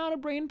good amount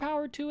of brain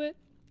power to it.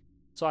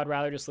 So I'd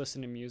rather just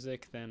listen to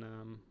music than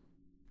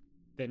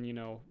you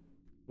know,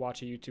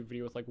 watch a YouTube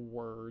video with like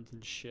words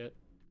and shit.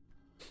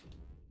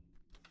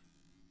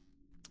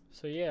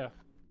 So yeah,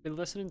 been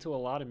listening to a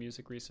lot of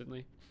music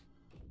recently.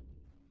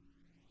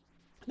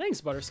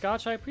 Thanks,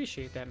 Butterscotch. I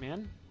appreciate that,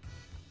 man.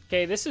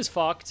 Okay, this is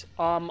fucked.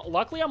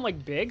 Luckily I'm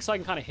like big, so I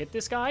can kind of hit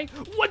this guy.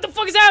 What the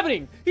fuck is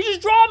happening? He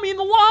just dropped me in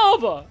the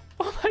lava.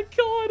 Oh my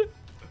god.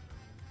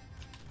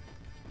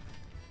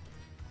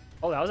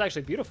 Oh, that was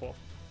actually beautiful.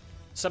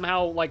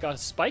 Somehow, like, a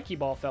spiky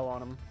ball fell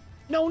on him.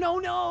 No, no,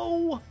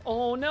 no!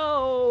 Oh,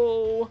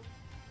 no!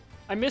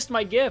 I missed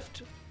my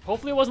gift.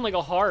 Hopefully it wasn't, like,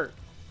 a heart.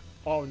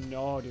 Oh,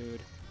 no,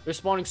 dude. They're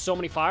spawning so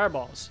many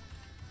fireballs.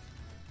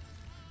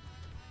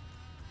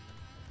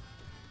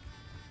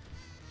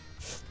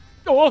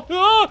 Oh,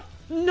 ah!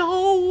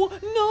 No!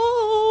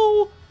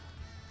 No!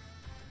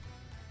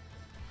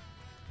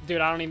 Dude,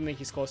 I don't even think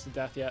he's close to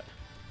death yet.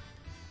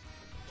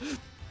 What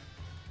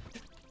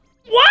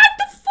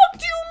the fuck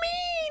do you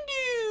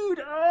mean,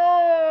 dude?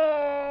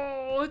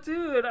 Oh,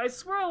 dude, I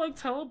swear I like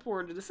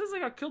teleported. It says I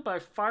got killed by a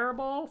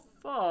fireball.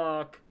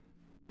 Fuck.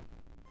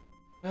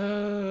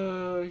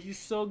 Oh, he's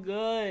so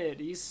good.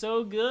 He's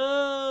so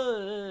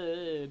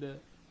good.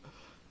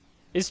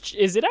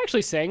 Is it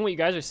actually saying what you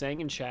guys are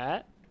saying in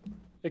chat?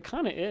 It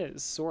kind of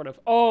is, sort of.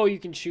 Oh, you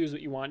can choose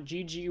what you want.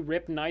 GG,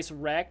 rip, nice,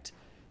 wrecked,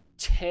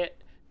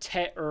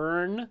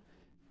 earn,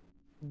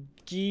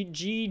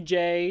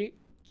 GJ.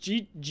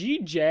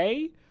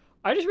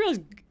 I just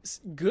realized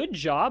good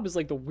job is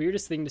like the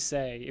weirdest thing to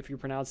say if you're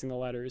pronouncing the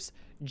letters.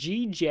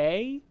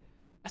 GJ?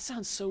 That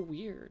sounds so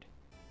weird.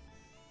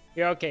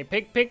 Yeah, okay,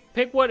 pick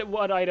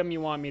what item you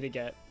want me to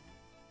get.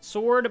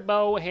 Sword,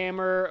 bow,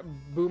 hammer,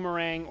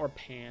 boomerang, or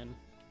pan.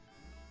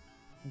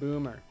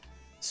 Boomer.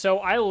 So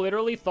I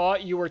literally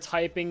thought you were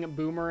typing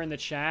boomer in the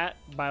chat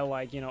by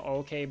like, you know,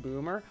 okay,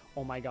 boomer.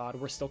 Oh my god,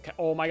 we're still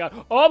oh my god.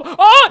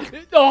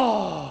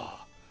 Oh,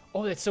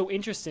 that's so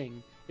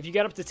interesting. If you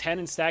get up to 10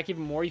 and stack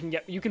even more,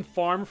 you can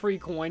farm free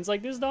coins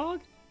like this,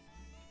 dog.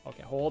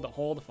 Okay, hold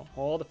the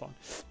phone.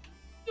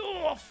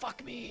 Oh,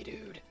 fuck me,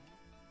 dude.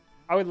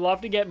 I would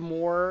love to get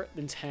more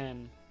than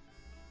 10.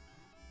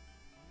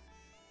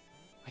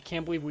 I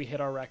can't believe we hit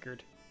our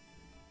record.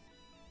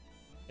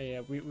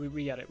 Yeah,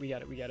 we get it.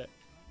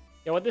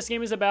 Yeah, what this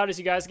game is about is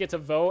you guys get to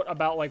vote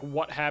about like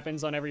what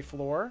happens on every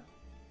floor.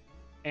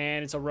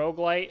 And it's a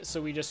roguelite,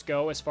 so we just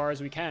go as far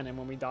as we can, and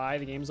when we die,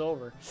 the game's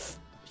over.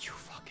 You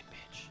fucking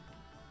bitch.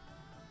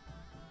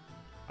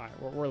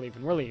 Alright, we're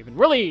leaving.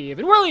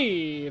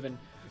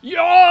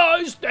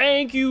 Yes!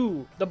 Thank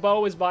you! The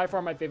bow is by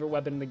far my favorite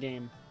weapon in the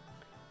game.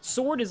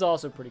 Sword is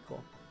also pretty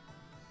cool.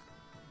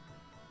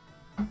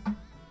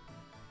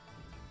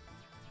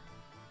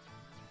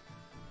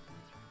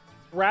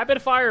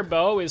 Rapid fire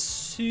bow is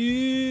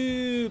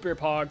super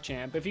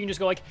PogChamp. If you can just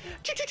go like,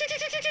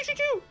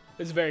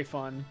 it's very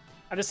fun.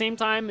 At the same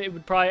time, it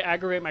would probably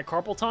aggravate my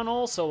carpal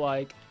tunnel, so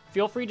like,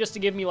 feel free just to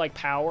give me like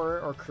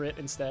power or crit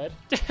instead.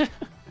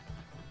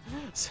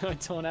 So I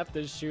don't have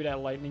to shoot at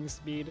lightning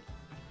speed.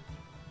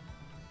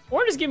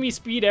 Or just give me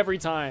speed every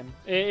time.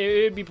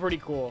 It'd be pretty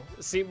cool.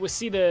 See what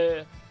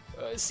the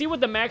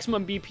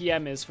maximum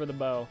BPM is for the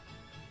bow.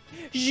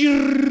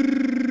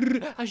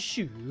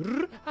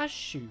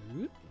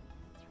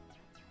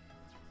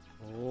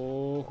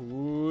 Oh,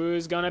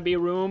 who's gonna be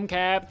room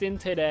captain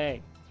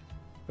today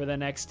for the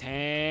next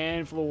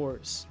 10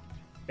 floors?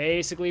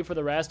 Basically for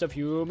the rest of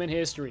human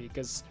history,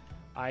 because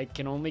I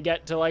can only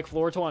get to like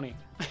floor 20.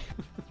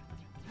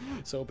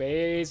 So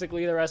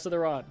basically the rest of the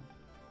run.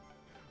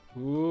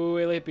 Who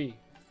will it be?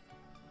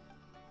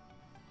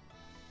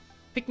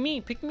 Pick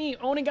me.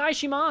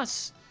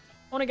 Onegaishimasu.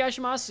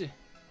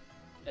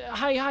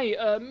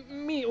 Hi,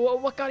 me,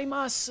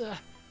 wakarimasu.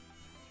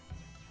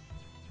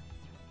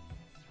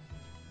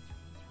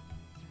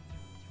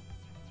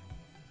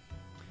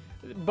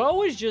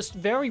 Bow is just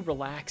very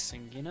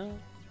relaxing, you know?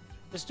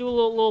 Just do a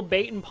little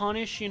bait and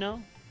punish, you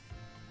know?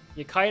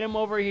 You kite him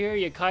over here,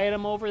 you kite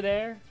him over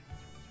there.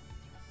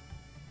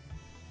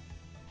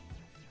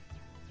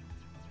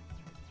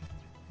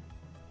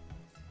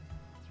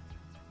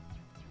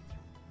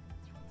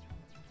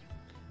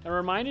 It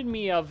reminded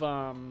me of,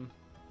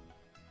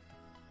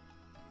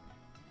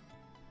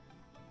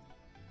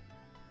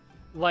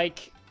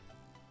 like,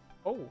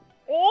 oh!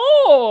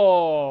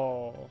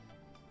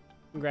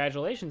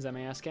 Congratulations,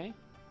 MASK.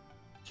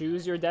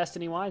 Choose your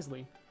destiny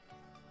wisely.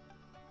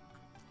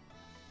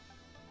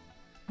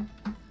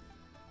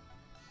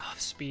 Oh,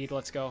 speed,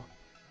 let's go.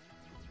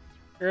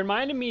 It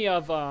reminded me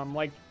of,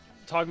 like,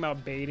 talking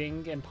about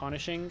baiting and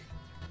punishing.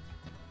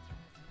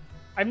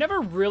 I've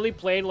never really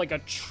played like a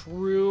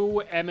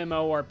true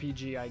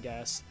MMORPG, I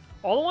guess.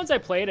 All the ones I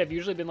played have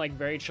usually been like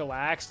very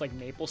chillaxed, like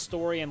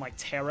MapleStory and like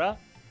Terra.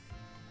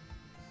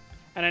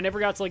 And I never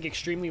got to like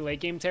extremely late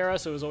game Terra,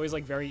 so it was always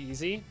like very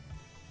easy.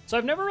 So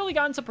I've never really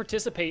gotten to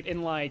participate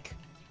in like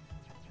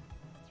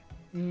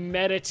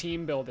meta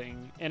team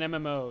building in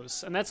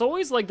MMOs. And that's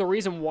always like the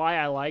reason why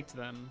I liked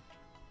them.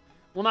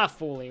 Well, not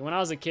fully. When I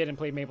was a kid and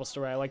played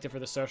MapleStory, I liked it for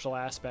the social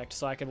aspect,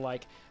 so I could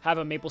like have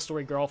a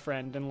MapleStory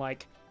girlfriend and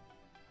like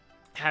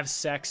have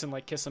sex and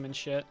like kiss them and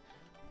shit.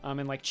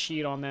 And like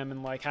cheat on them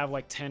and like have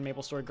like 10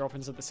 MapleStory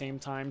girlfriends at the same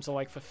time to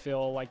like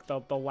fulfill like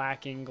the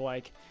lacking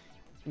like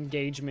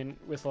engagement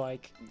with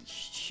like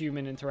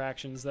human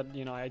interactions that,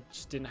 you know, I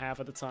just didn't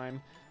have at the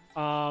time.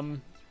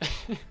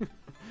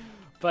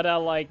 But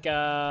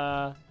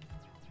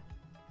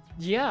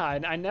yeah,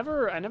 I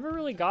never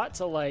really got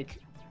to like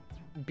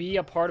be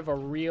a part of a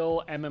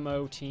real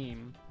MMO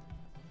team.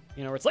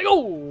 You know, where it's like,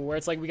 oh, where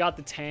it's like we got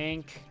the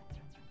tank,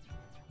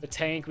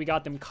 we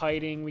got them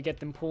kiting, we get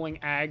them pulling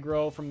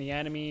aggro from the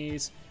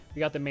enemies, we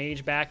got the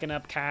mage backing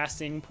up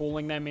casting,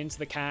 pulling them into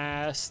the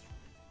cast.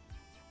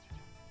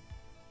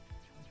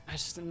 I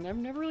just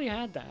never really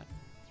had that.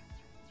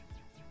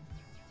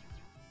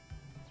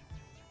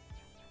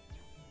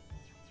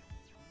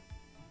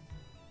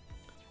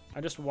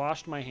 I just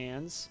washed my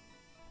hands.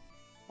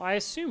 Well, I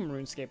assume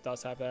RuneScape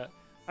does have that.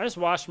 I just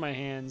washed my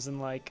hands and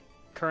like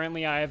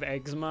currently I have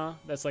eczema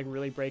that's like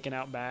really breaking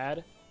out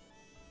bad.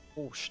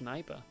 Oh,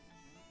 sniper.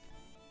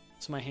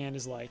 So my hand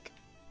is like,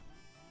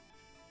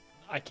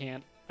 I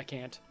can't.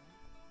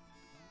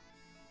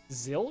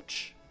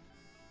 Zilch?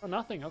 Oh,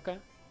 nothing, okay.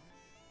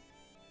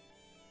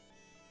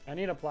 I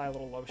need to apply a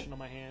little lotion on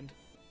my hand.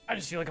 I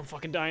just feel like I'm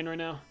fucking dying right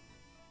now.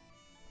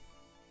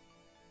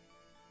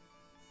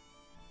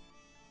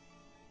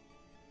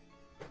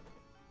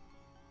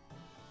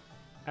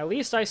 At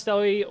least I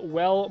stay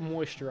well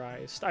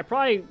moisturized. I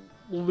probably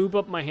lube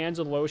up my hands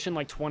with lotion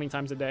like 20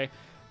 times a day.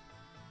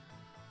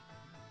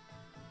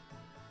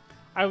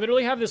 I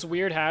literally have this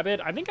weird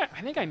habit. I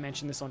think I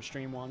mentioned this on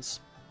stream once.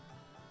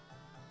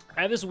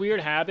 I have this weird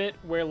habit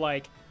where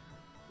like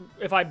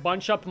if I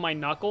bunch up my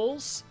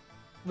knuckles,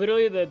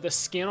 literally the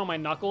skin on my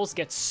knuckles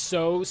gets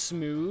so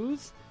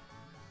smooth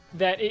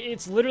that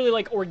it's literally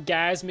like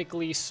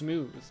orgasmically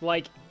smooth.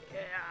 Like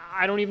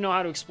I don't even know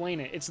how to explain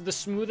it. It's the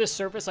smoothest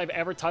surface I've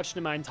ever touched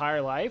in my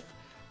entire life.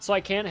 So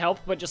I can't help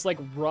but just like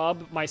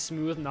rub my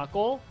smooth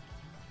knuckle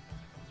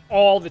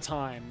all the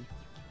time.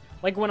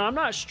 Like when I'm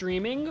not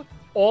streaming,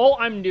 all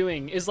I'm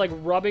doing is like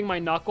rubbing my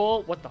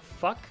knuckle. What the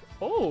fuck?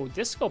 Oh,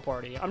 disco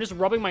party. I'm just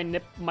rubbing my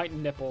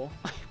nipple.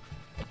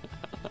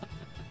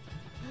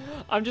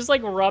 I'm just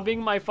like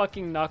rubbing my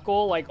fucking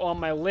knuckle like on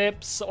my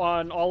lips,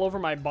 on all over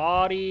my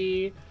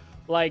body.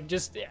 Like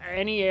just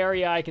any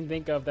area I can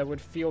think of that would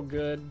feel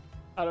good.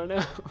 I don't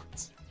know.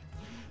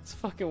 It's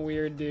fucking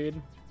weird,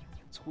 dude.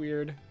 It's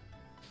weird.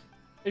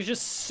 It's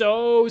just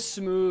so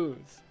smooth.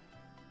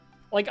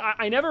 Like,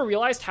 I never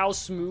realized how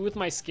smooth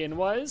my skin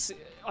was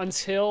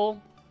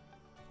until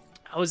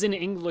I was in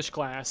English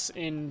class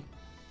in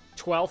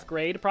 12th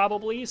grade,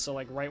 probably. So,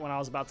 like, right when I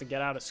was about to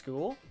get out of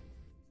school.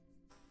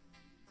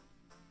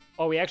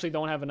 Oh, we actually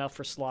don't have enough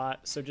for slot,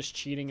 so just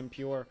cheating and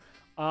pure.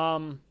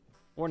 Or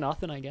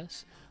nothing, I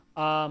guess.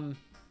 What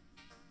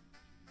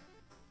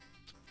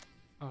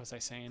was I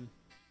saying?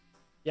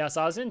 Yeah,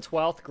 so I was in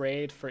 12th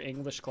grade for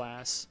English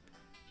class.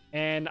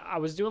 And I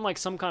was doing like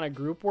some kind of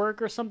group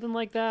work or something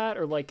like that.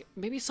 Or like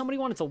maybe somebody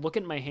wanted to look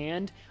at my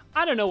hand.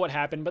 I don't know what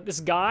happened, but this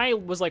guy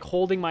was like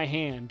holding my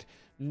hand.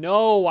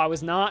 No, I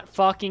was not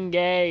fucking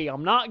gay.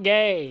 I'm not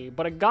gay.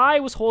 But a guy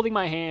was holding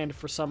my hand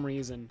for some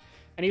reason.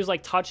 And he was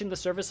like touching the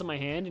surface of my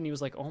hand. And he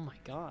was like, oh my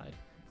God.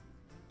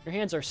 Your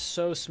hands are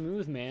so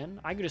smooth, man.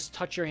 I could just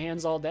touch your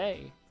hands all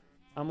day.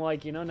 I'm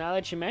like, you know, now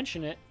that you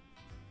mention it.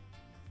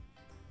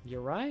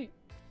 You're right.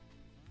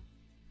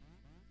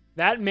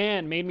 That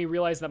man made me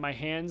realize that my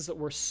hands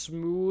were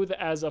smooth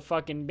as a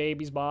fucking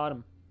baby's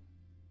bottom.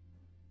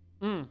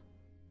 And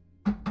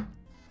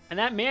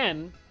that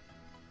man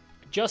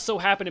just so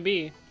happened to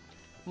be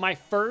my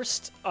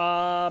first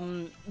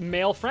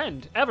male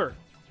friend ever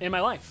in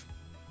my life.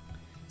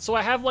 So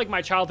I have like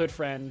my childhood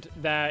friend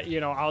that, you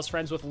know, I was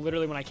friends with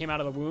literally when I came out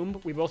of the womb.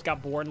 We both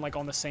got born like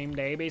on the same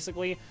day,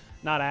 basically.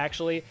 Not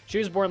actually. She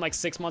was born like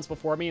 6 months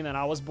before me, and then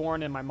I was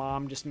born, and my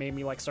mom just made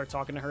me like start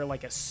talking to her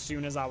like as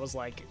soon as I was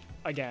like,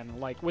 again,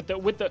 like with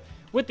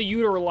the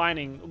uterine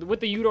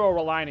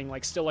lining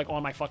like still like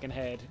on my fucking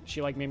head.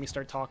 She like made me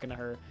start talking to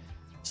her.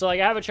 So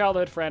like I have a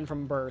childhood friend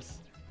from birth.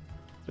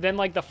 But then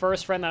like the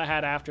first friend that I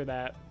had after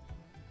that,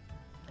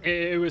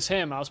 it was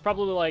him. I was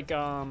probably like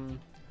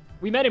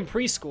we met in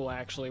preschool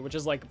actually, which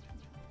is like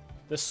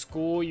the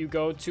school you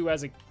go to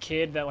as a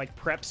kid that like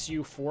preps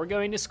you for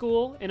going to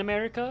school in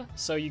America.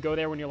 So you go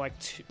there when you're like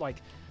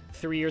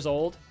 3 years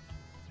old,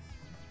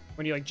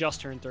 when you like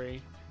just turned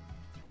 3.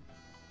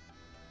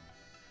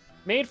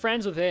 Made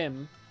friends with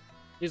him.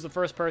 He's the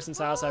first person's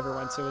house I ever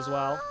went to as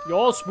well.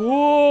 Yo,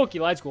 spooky,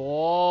 let's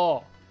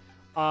go.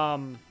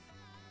 And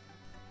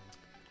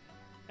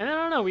And I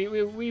don't know,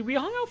 we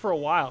hung out for a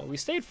while. We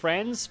stayed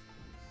friends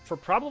for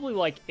probably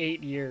like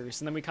 8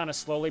 years, and then we kind of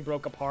slowly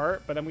broke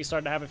apart, but then we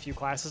started to have a few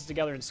classes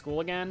together in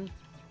school again.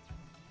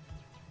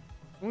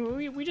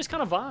 We just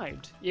kind of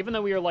vibed, even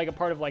though we were like a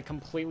part of like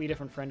completely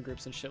different friend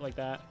groups and shit like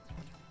that.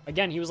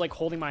 Again, he was like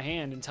holding my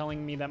hand and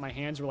telling me that my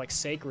hands were like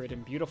sacred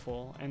and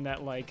beautiful, and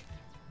that like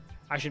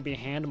I should be a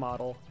hand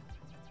model.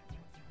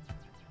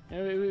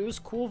 It was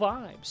cool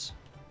vibes.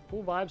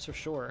 Cool vibes for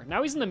sure.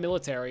 Now he's in the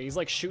military. He's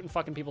like shooting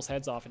fucking people's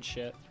heads off and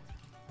shit.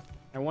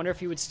 I wonder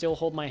if he would still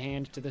hold my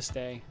hand to this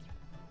day.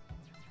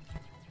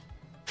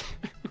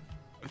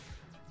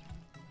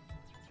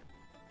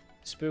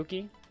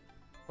 Spooky.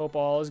 Hope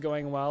all is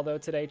going well though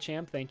today,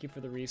 champ. Thank you for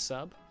the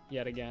resub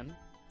yet again.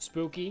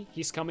 Spooky.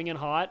 He's coming in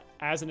hot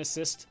as an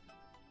assist.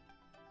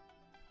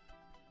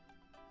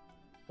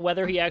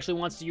 Whether he actually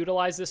wants to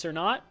utilize this or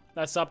not,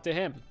 that's up to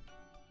him.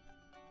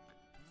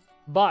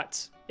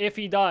 But if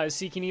he does,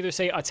 he can either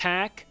say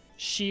attack,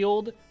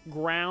 shield,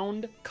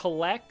 ground,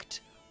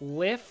 collect,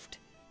 lift,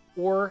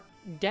 or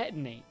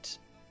detonate.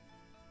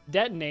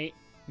 Detonate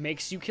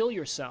makes you kill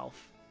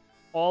yourself.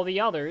 All the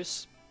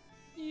others,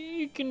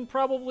 you can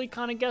probably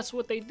kind of guess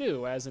what they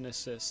do as an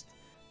assist.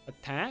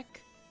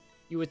 Attack,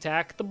 you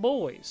attack the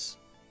boys.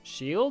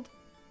 Shield,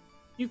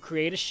 you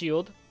create a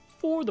shield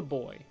for the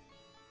boy.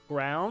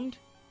 Ground,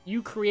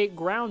 you create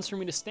grounds for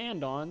me to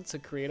stand on to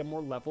create a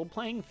more level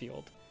playing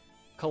field.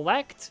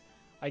 Collect,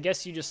 I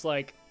guess you just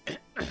like,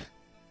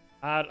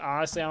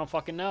 honestly, I don't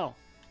fucking know.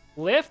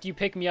 Lift, you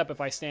pick me up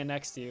if I stand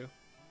next to you.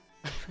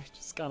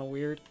 Just kind of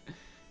weird.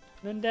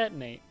 Then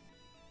detonate.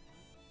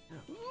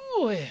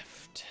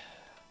 Lift.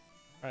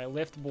 Alright,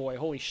 lift boy.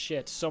 Holy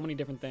shit, so many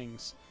different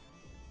things.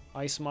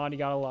 Ice mod, you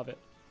gotta love it.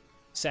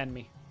 Send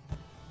me.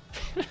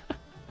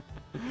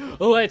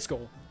 Let's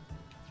go.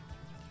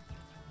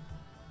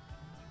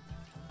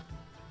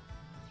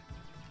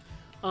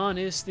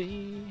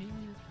 Honesty.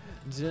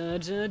 Da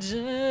da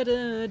da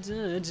da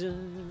da da.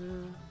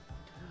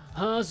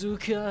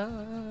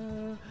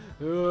 Hazuka.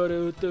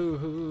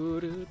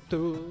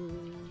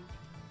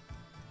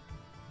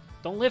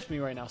 Don't lift me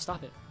right now.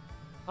 Stop it.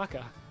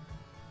 Haka.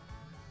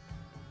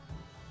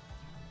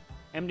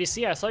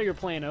 MDC, I saw you were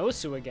playing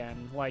Osu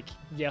again, like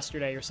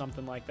yesterday or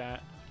something like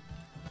that.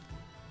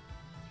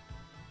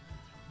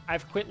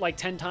 I've quit like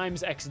 10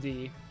 times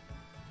XD.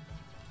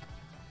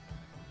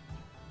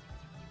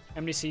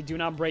 MDC, do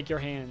not break your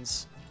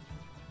hands.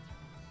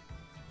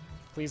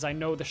 Please, I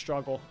know the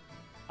struggle.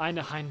 I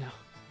know.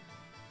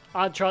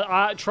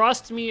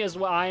 Trust me as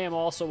well, I am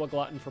also a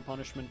glutton for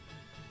punishment.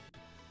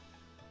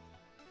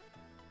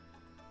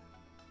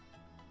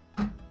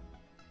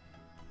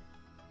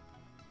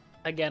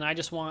 Again, I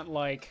just want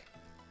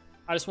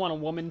a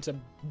woman to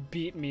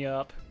beat me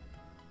up.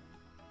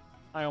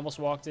 I almost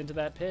walked into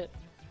that pit.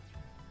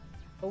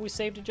 But we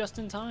saved it just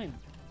in time.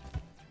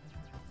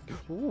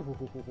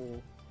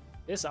 Ooh,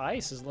 this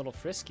ice is a little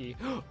frisky.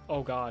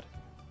 Oh god.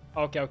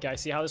 Okay, I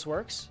see how this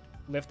works.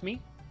 Lift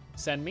me.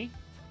 Send me.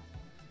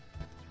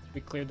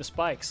 We cleared the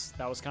spikes.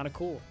 That was kind of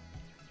cool.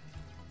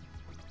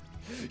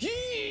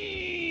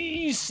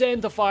 He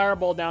sent the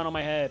fireball down on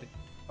my head.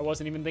 I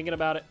wasn't even thinking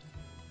about it.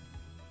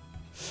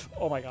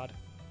 Oh my god.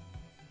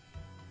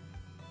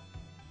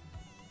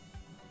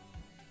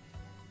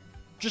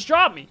 Just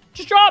drop me!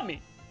 Just drop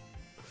me!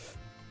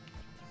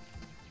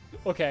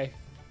 Okay.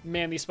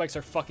 Man, these spikes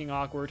are fucking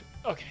awkward.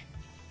 Okay.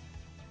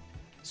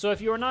 So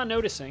if you are not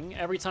noticing,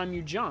 every time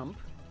you jump,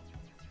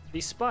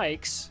 these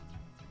spikes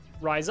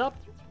rise up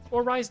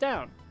or rise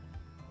down.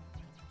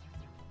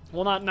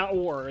 Well, not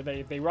or.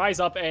 They rise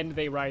up and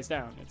they rise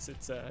down. It's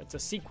a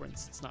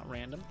sequence. It's not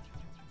random.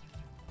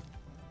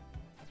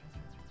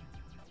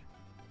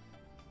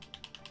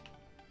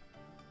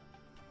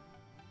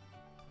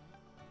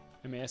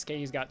 MASK,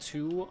 he's got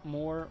 2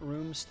 more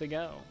rooms to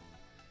go.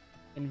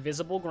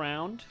 Invisible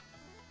ground.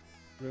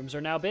 Rooms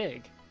are now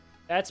big.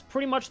 That's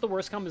pretty much the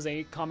worst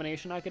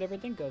combination I could ever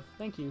think of.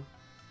 Thank you.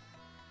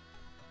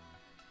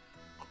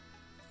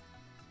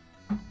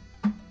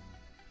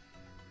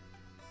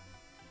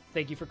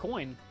 Thank you for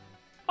coin.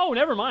 Oh,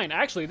 never mind.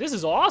 Actually, this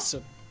is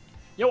awesome.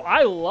 Yo,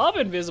 I love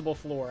invisible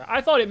floor.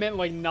 I thought it meant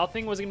like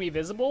nothing was gonna be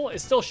visible. It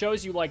still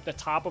shows you like the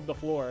top of the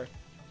floor.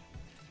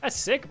 That's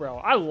sick, bro.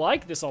 I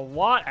like this a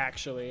lot,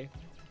 actually.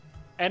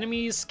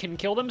 Enemies can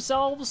kill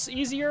themselves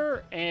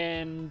easier,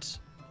 and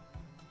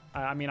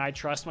I mean, I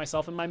trust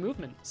myself in my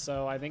movement,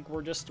 so I think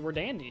we're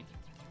dandy.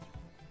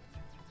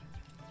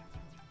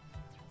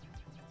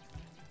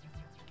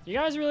 You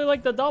guys really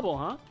like the double,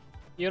 huh?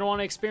 You don't want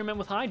to experiment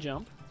with high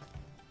jump?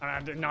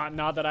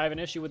 Not that I have an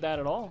issue with that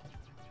at all.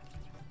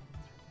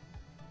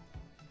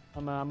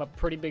 I'm a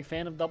pretty big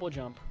fan of double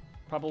jump.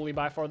 Probably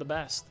by far the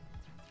best.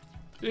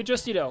 It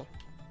just, you know,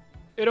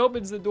 it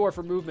opens the door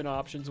for movement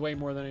options way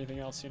more than anything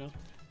else, you know?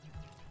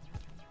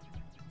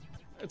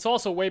 It's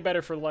also way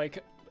better for,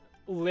 like,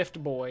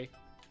 lift boy.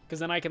 Because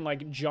then I can,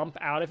 like, jump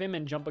out of him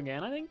and jump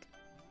again, I think?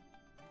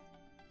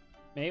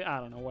 Maybe? I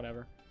don't know,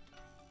 whatever.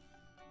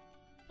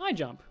 High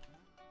jump.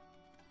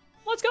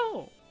 Let's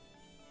go!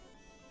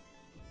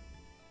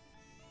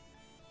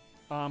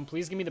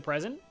 Please give me the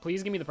present.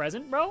 Please give me the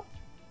present, bro.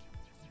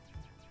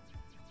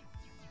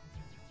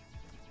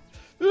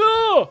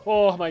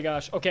 Oh my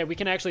gosh. Okay, we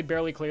can actually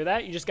barely clear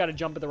that. You just gotta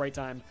jump at the right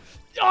time.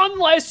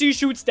 Unless he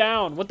shoots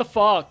down. What the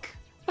fuck?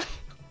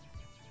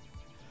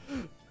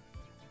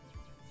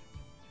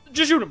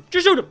 Just shoot him.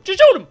 Just shoot him. Just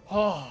shoot him.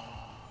 Oh.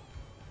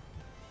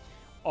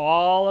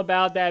 All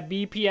about that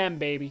BPM,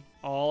 baby.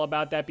 All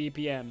about that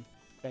BPM.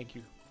 Thank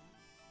you.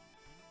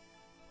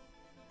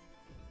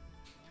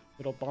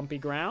 Little bumpy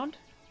ground.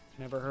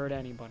 Never hurt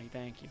anybody.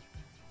 Thank you.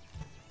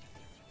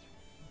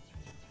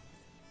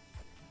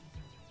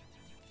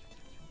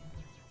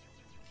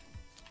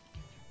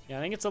 Yeah,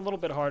 I think it's a little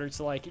bit harder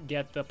to, like,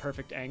 get the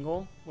perfect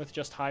angle with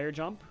just higher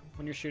jump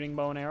when you're shooting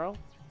bow and arrow.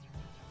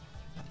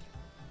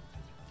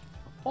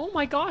 Oh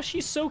my gosh,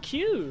 he's so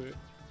cute.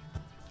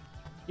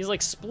 He's,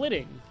 like,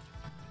 splitting.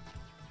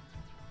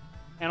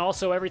 And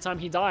also, every time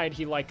he died,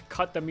 he, like,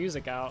 cut the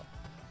music out.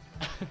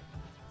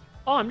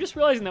 Oh, I'm just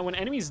realizing that when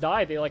enemies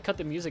die, they, like, cut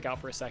the music out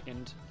for a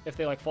second. If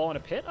they, like, fall in a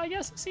pit, I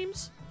guess, it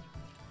seems.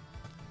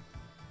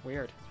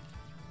 Weird.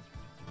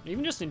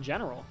 Even just in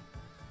general.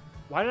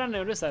 Why did I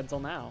notice that until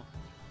now?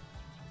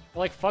 It,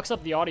 like, fucks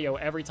up the audio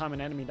every time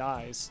an enemy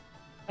dies.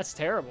 That's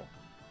terrible.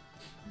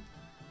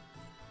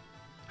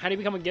 How do you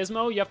become a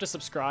gizmo? You have to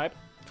subscribe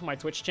to my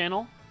Twitch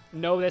channel.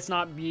 No, that's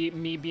not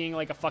me being,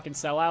 like, a fucking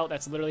sellout.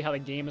 That's literally how the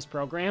game is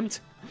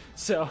programmed.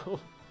 So,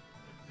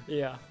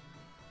 yeah.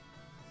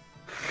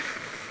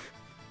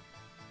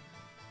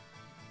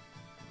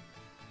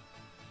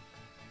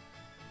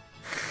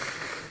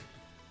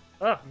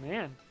 Oh,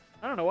 man.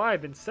 I don't know why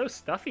I've been so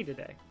stuffy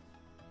today.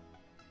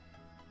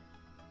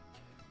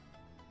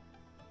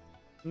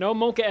 No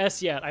Monka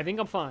S yet. I think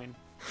I'm fine.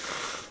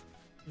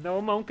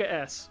 No Monka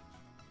S.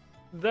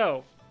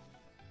 Though,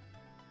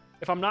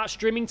 if I'm not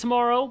streaming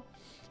tomorrow,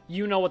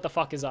 you know what the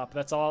fuck is up.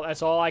 That's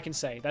all I can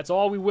say. That's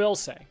all we will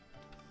say.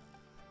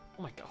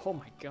 Oh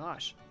my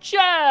gosh.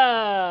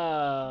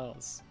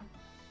 Cheers!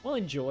 Well,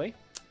 enjoy.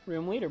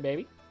 Room leader,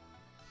 baby.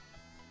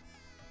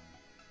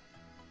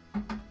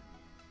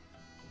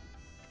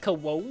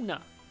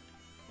 Corona.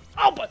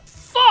 Oh, but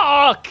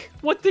fuck!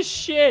 What the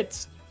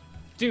shit?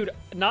 Dude,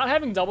 not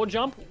having double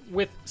jump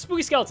with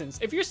spooky skeletons.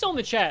 If you're still in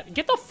the chat,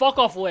 get the fuck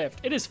off lift.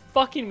 It is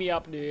fucking me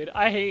up, dude.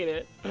 I hate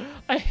it.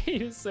 I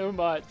hate it so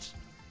much.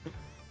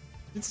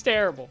 It's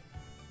terrible.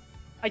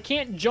 I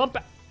can't jump.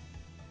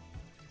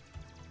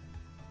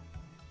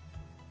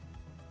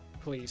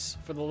 Please,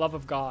 for the love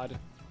of God,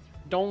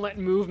 don't let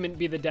movement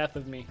be the death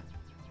of me.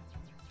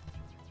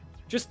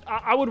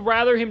 I would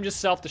rather him just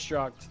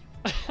self-destruct.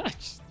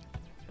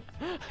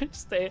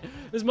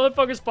 This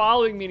motherfucker's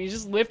following me and he's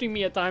just lifting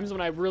me at times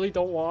when I really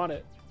don't want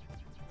it.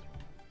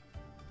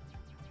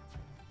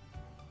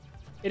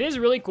 It is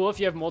really cool if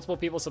you have multiple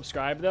people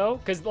subscribe though,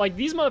 because like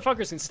these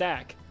motherfuckers can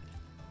stack.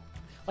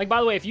 Like,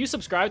 by the way, if you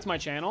subscribe to my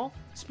channel,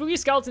 Spooky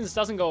Skeletons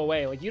doesn't go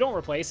away. Like, you don't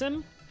replace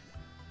him.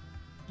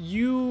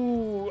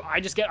 I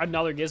just get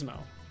another gizmo.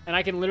 And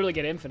I can literally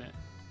get infinite.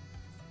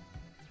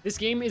 This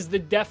game is the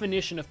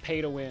definition of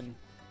pay to win.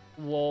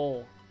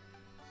 Lol.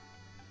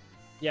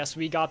 Yes,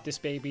 we got this,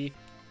 baby.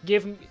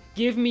 Give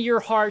me your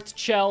heart,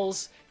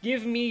 Chels.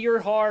 Give me your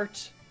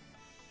heart.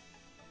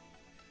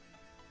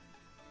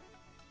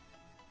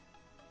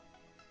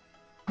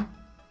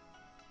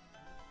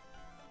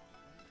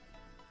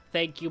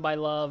 Thank you, my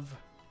love.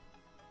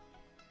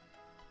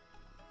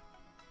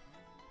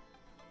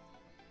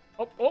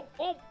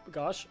 Oh,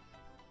 gosh.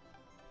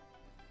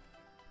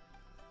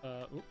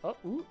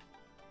 Ooh.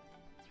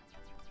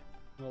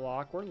 A little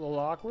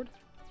awkward.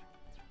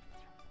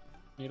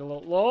 Need a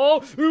little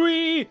low.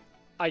 Ooh-wee!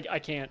 I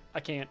can't.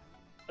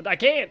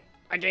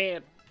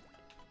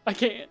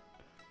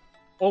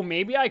 Oh,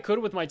 maybe I could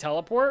with my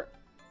teleport?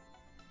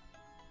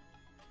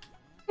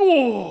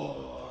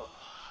 Oh!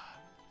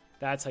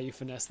 That's how you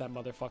finesse that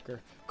motherfucker.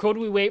 Could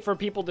we wait for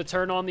people to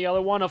turn on the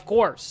other one? Of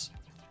course.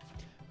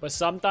 But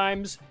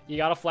sometimes you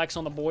gotta flex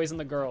on the boys and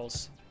the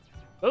girls.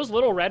 Those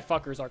little red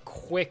fuckers are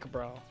quick,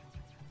 bro.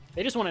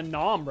 They just want to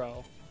nom,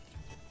 bro.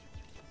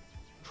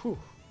 Whew.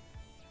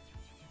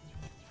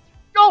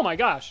 Oh my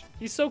gosh,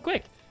 he's so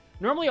quick.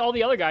 Normally all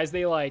the other guys,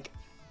 they like,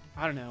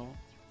 I don't know,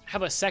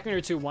 have a second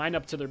or two wind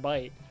up to their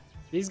bite.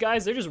 These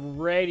guys, they're just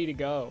ready to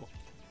go.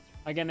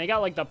 Again, they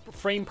got like the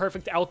frame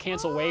perfect L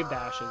cancel wave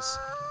dashes.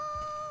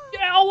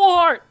 Yeah,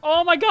 Owlheart!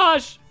 Oh my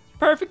gosh!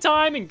 Perfect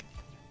timing!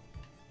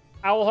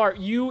 Owlheart,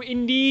 you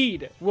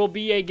indeed will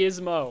be a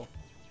gizmo.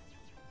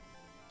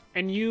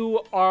 And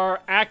you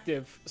are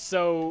active,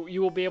 so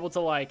you will be able to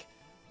like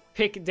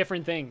pick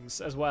different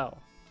things as well.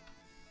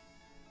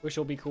 Which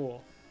will be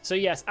cool. So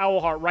yes,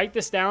 Owlheart, write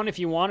this down if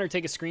you want or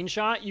take a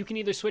screenshot. You can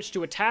either switch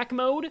to attack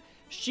mode,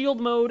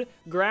 shield mode,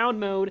 ground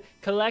mode,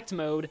 collect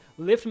mode,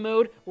 lift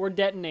mode, or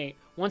detonate.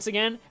 Once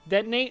again,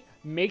 detonate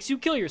makes you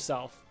kill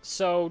yourself.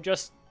 So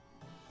just,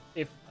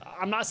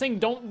 I'm not saying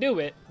don't do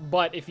it,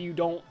 but if you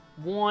don't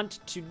want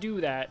to do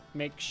that,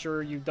 make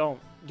sure you don't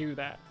do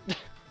that.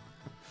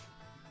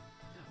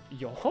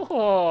 Yo,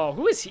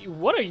 who is he?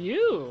 What are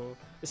you?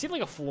 Is he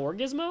like a floor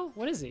gizmo?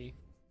 What is he?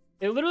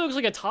 It literally looks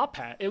like a top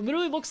hat. It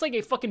literally looks like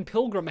a fucking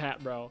pilgrim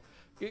hat, bro.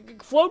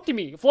 Float to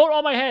me. Float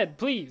on my head,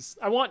 please.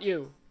 I want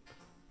you.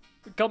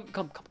 Come.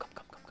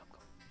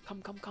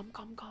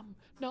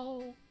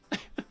 No.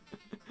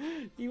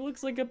 He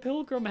looks like a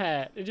pilgrim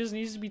hat. It just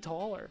needs to be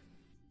taller.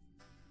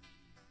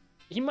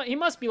 He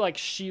must be like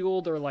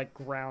shield or like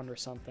ground or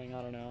something.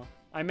 I don't know.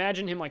 I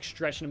imagine him like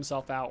stretching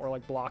himself out or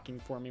like blocking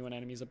for me when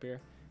enemies appear.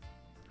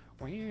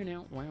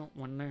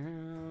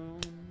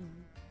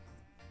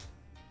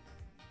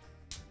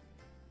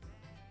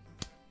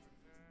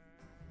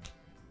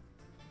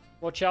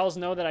 Well, Chels,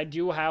 know that I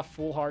do have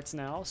full hearts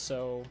now,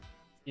 so,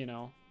 you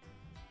know,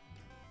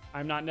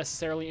 I'm not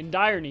necessarily in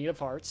dire need of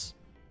hearts.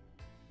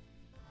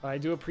 But I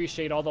do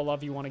appreciate all the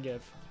love you want to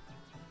give.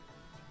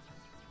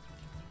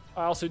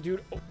 I also,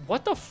 dude,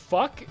 what the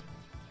fuck?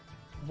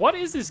 What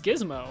is this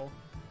gizmo?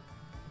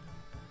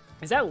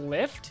 Is that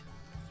lift?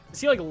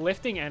 Is he, like,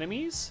 lifting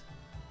enemies?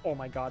 Oh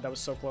my god, that was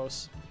so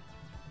close.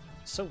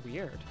 So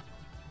weird.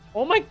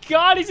 Oh my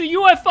god, he's a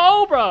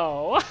UFO,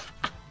 bro!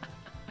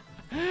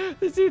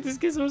 Dude, this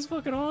gizmo is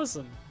fucking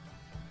awesome.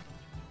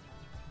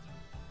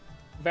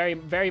 Very,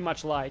 very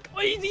much like. Oh,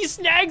 he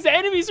snags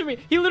enemies for me.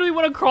 He literally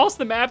went across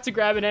the map to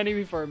grab an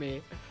enemy for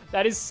me.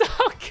 That is so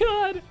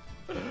good.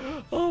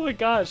 Oh my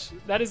gosh,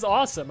 that is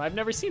awesome. I've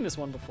never seen this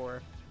one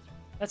before.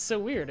 That's so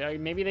weird.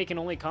 Maybe they can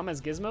only come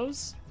as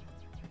gizmos?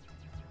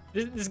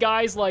 This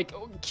guy's like,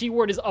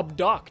 keyword is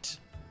abduct.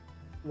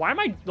 Why am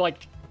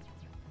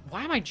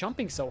I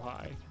jumping so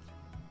high?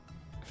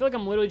 I feel like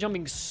I'm literally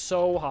jumping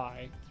so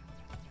high.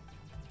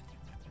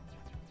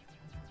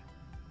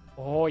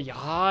 Oh, yeah.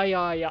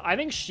 I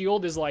think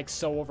shield is, like,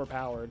 so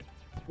overpowered.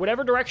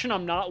 Whatever direction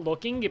I'm not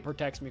looking, it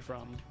protects me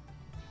from.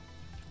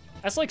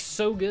 That's, like,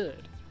 so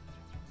good.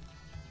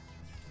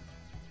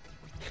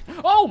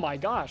 Oh, my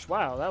gosh.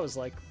 Wow, that was,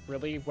 like,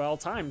 really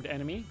well-timed,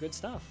 enemy. Good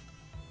stuff.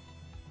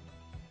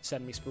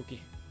 Send me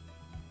spooky.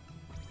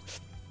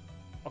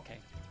 Okay.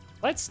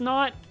 Let's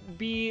not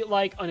be,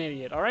 like, an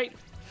idiot, all right?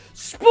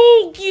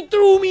 Spooky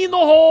threw me in the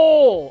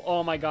hole!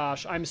 Oh, my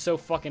gosh. I'm so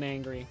fucking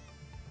angry.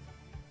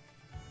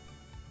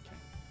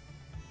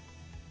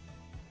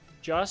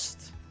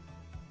 Just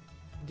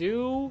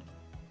do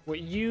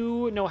what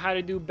you know how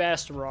to do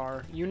best,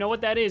 Rar. You know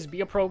what that is.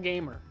 Be a pro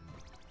gamer.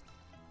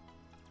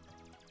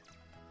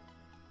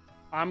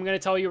 I'm gonna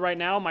tell you right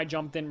now, my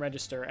jump didn't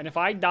register. And if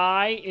I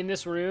die in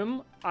this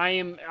room,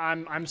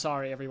 I'm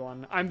sorry,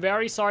 everyone. I'm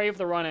very sorry if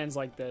the run ends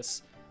like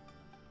this.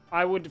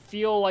 I would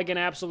feel like an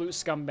absolute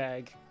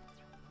scumbag.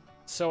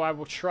 So I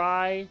will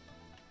try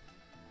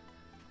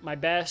my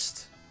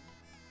best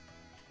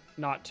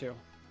not to.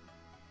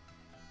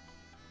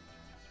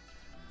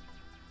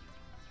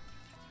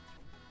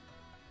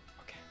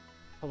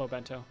 Hello,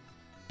 Bento.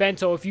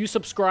 Bento, if you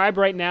subscribe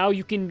right now,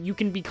 you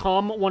can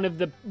become one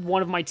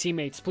of my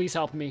teammates. Please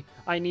help me.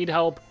 I need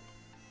help.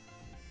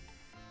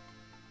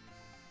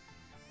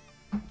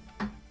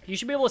 You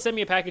should be able to send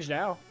me a package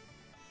now.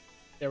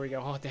 There we go.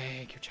 Oh,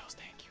 thank you, Chels.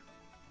 Thank you.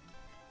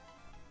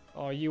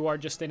 Oh, you are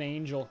just an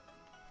angel.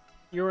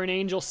 You're an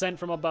angel sent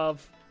from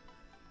above.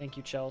 Thank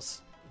you,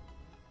 Chels.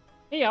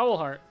 Hey,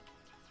 Owlheart.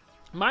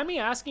 Mind me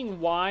asking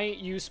why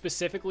you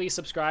specifically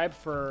subscribe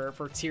for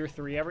tier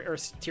 3 or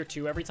tier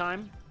 2 every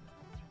time?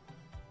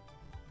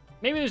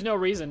 Maybe there's no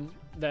reason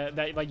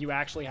that like you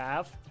actually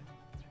have.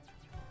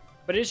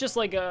 But it's just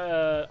like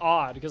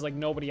odd because like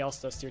nobody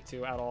else does tier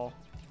 2 at all.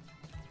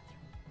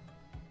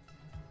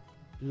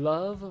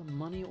 Love,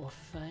 money, or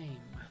fame?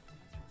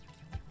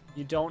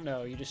 You don't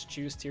know. You just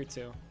choose tier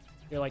 2.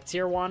 You're like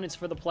tier 1, it's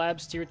for the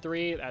plebs. Tier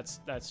 3,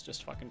 that's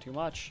just fucking too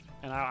much.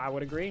 And I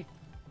would agree.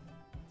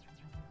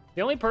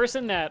 The only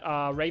person that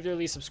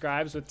regularly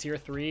subscribes with tier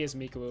 3 is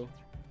Miku.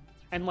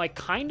 And, like,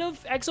 kind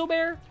of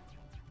Exobear?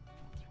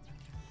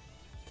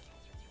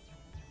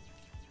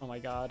 Oh my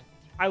god.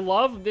 I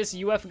love this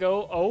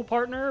UFGO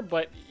partner,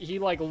 but he,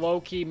 like,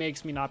 low-key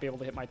makes me not be able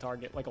to hit my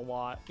target, like, a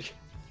lot.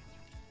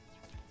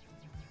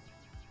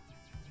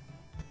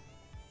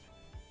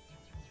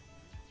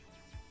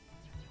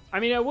 I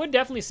mean, I would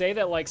definitely say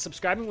that, like,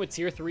 subscribing with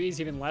tier 3 is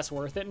even less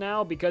worth it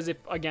now, because if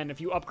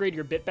you upgrade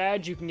your bit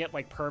badge, you can get,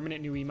 like,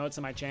 permanent new emotes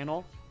on my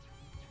channel.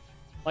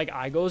 Like,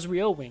 I goes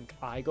real wink,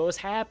 I goes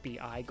happy,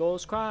 I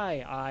goes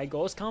cry, I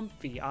goes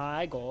comfy,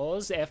 I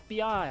goes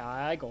FBI,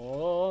 I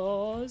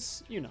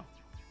goes, you know.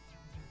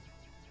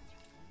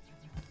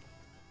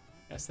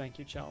 Yes, thank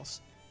you,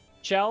 Chels.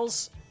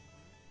 Chels,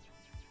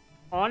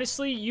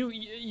 honestly,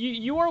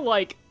 you are,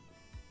 like,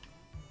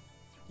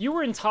 you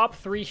were in top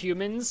 3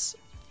 humans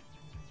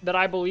that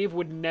I believe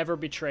would never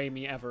betray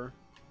me, ever.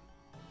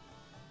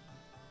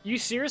 You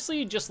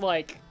seriously just,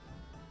 like,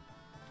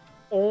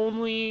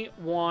 only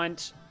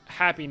want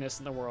happiness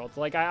in the world.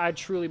 Like, I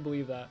truly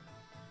believe that.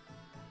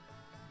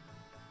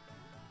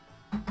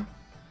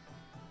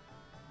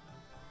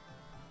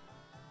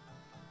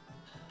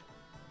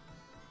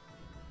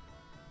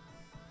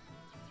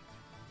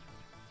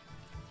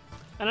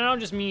 And I don't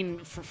just mean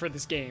for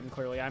this game,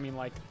 clearly. I mean,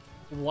 like,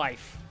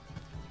 life.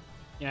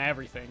 You know,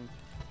 everything.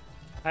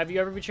 Have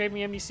you ever betrayed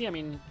me, MDC? I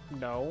mean,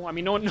 no. I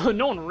mean,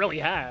 no one really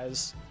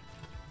has.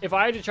 if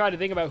I had to try to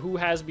think about who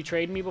has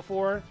betrayed me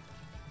before,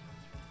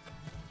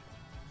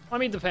 I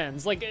mean, it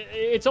depends. Like,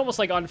 it's almost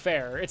like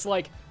unfair. It's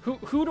like,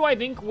 who do I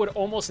think would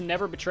almost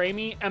never betray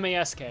me?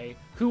 MASK.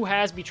 Who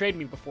has betrayed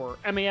me before?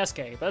 MASK.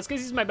 But that's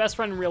because he's my best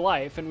friend in real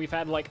life, and we've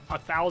had like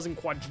 1,000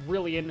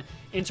 quadrillion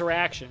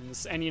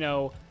interactions, and you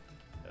know,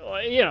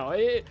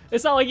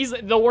 it's not like he's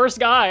the worst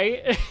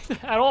guy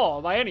at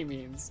all by any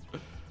means.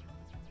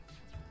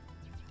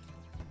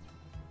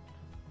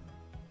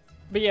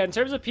 But yeah, in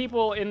terms of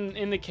people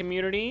in the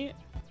community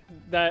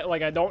that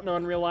like I don't know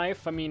in real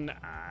life, I mean,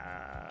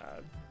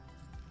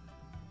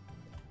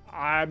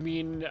 I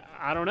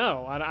don't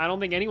know. I don't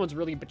think anyone's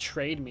really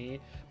betrayed me.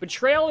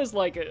 Betrayal is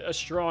like a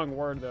strong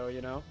word, though,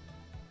 you know?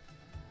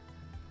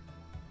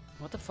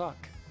 What the fuck?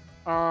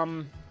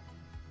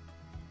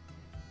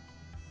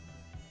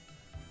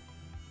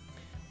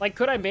 Like,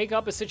 could I make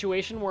up a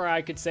situation where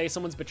I could say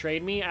someone's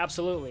betrayed me?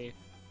 Absolutely.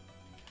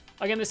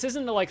 Again, this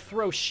isn't to, like,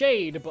 throw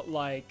shade, but,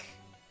 like...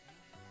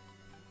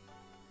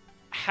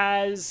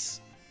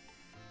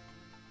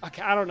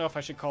 Okay, I don't know if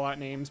I should call out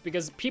names,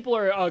 because people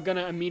are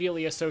gonna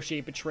immediately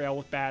associate betrayal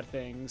with bad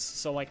things.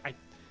 So, like,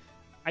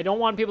 I don't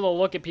want people to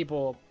look at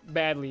people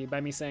badly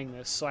by me saying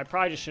this, so I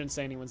probably just shouldn't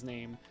say anyone's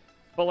name.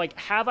 But, like,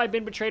 have I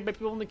been betrayed by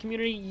people in the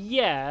community?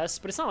 Yes,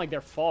 but it's not like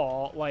their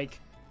fault. Like,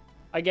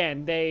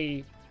 again,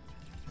 they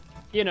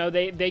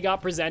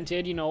got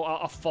presented, you know,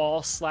 a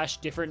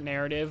false/different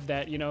narrative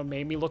that, you know,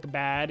 made me look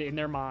bad in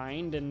their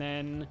mind, and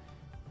then,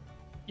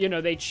 you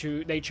know, they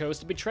chose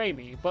to betray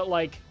me. But,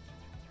 like,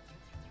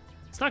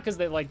 it's not because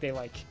they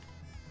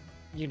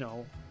you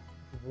know,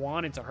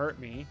 wanted to hurt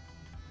me.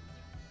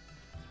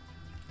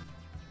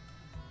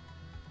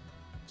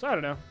 So I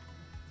don't know.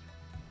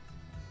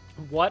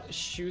 What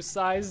shoe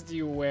size do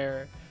you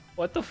wear?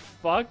 What the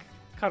fuck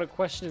kind of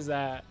question is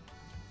that?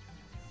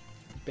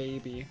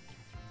 Baby.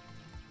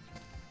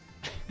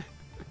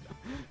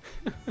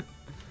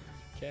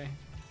 Okay.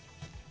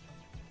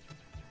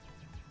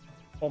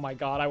 Oh my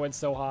god, I went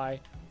so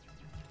high.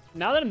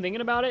 Now that I'm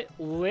thinking about it,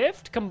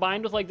 lift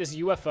combined with like this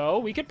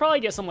UFO, we could probably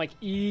get some like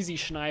easy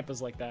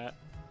snipers like that.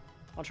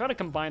 I'll try to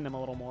combine them a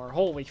little more.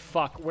 Holy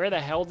fuck, where the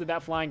hell did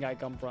that flying guy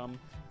come from?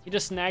 He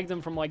just snagged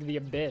him from like the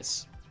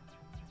abyss.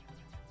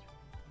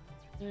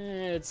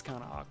 It's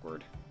kind of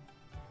awkward.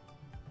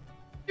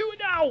 Ew,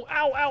 ow,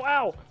 ow, ow,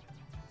 ow.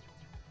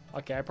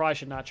 Okay, I probably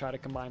should not try to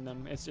combine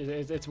them.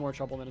 It's more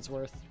trouble than it's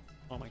worth.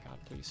 Oh my god,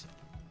 please.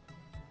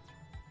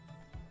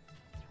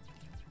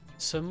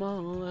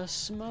 Smaller,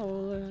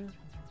 smaller.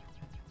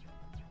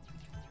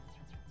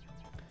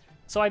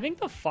 So I think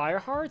the fire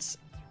hearts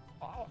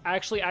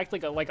actually act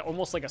like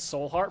almost like a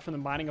soul heart from the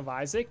Binding of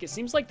Isaac. It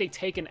seems like they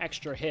take an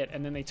extra hit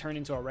and then they turn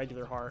into a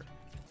regular heart,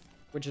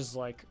 which is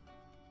like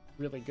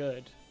really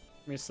good.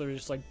 I mean, it's literally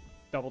just like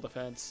double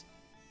defense.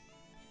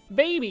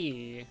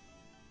 Baby!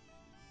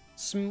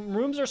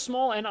 Rooms are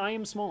small and I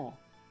am small.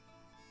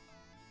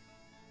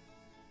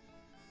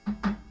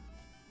 Thank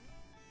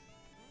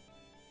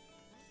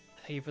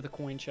you for the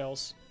coin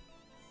shells.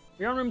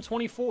 We're on room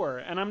 24,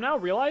 and I'm now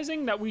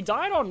realizing that we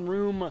died on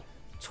room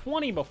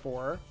 20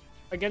 before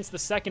against the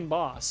second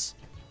boss.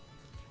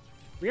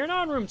 We are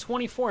now in room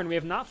 24, and we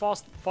have not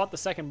fought the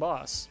second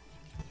boss.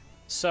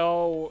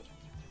 So,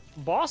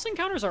 boss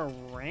encounters are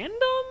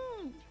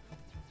random?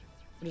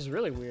 It is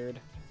really weird.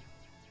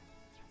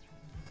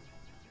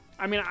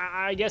 I mean,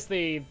 I guess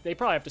they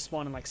probably have to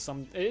spawn in like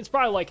some... It's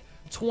probably like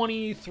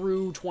 20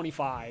 through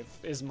 25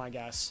 is my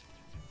guess.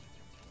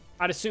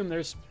 I'd assume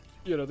there's,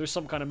 you know, there's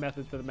some kind of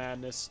method to the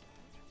madness.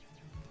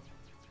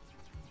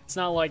 It's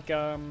not like, you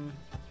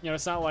know,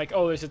 it's not like,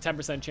 oh, there's a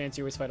 10% chance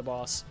you always fight a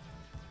boss.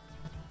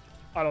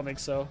 I don't think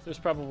so. There's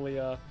probably,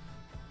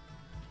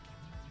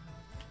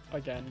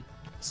 again,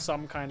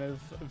 some kind of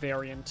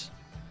variant.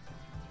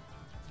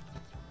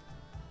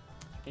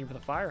 Aim for the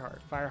fire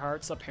heart. Fire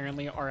hearts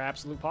apparently are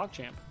absolute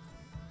PogChamp.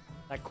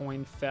 That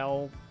coin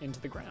fell into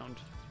the ground.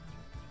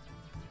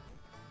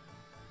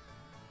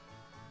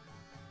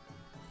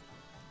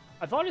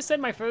 I thought it said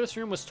my furthest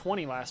room was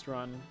 20 last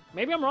run.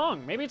 Maybe I'm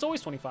wrong. Maybe it's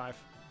always 25.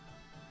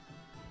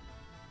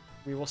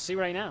 We will see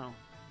right now.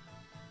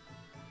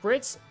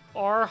 Crits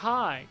are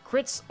high.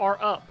 Crits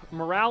are up.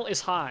 Morale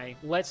is high.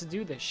 Let's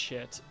do this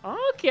shit.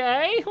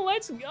 Okay,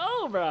 let's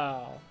go,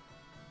 bro.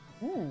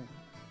 Ooh.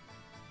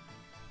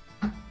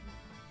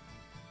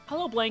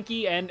 Hello,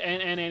 Blanky, and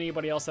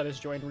anybody else that has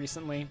joined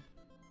recently.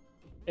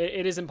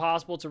 It is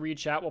impossible to read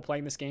chat while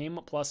playing this game,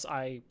 plus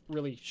I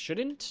really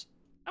shouldn't.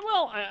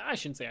 Well, I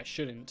shouldn't say I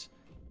shouldn't.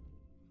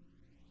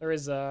 There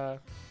is a...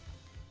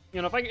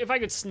 You know, if I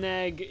could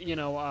snag, you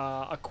know,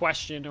 a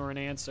question or an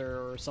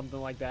answer or something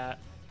like that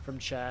from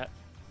chat,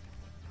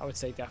 I would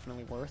say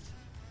definitely worth.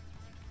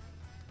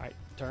 All right,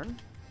 turn.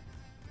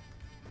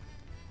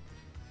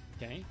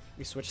 Okay,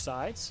 we switch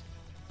sides.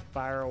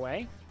 Fire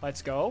away.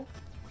 Let's go.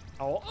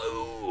 Oh,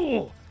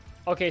 ooh!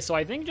 Okay, so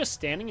I think just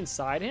standing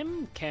inside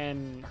him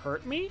can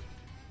hurt me,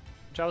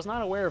 which I was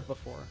not aware of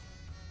before.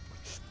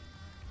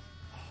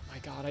 Oh my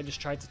god, I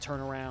just tried to turn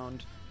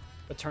around,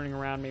 but turning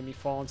around made me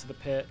fall into the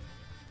pit.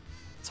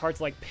 It's hard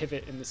to, like,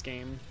 pivot in this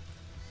game,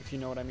 if you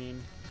know what I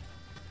mean.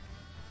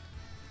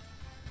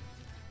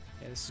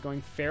 Okay, this is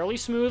going fairly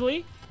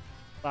smoothly.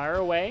 Fire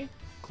away.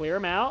 Clear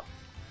him out.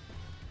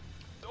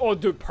 Oh,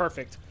 dude,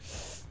 perfect.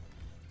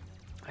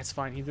 That's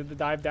fine. He did the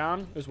dive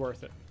down. It was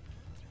worth it.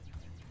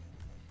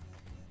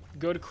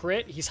 Good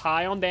crit. He's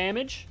high on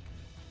damage.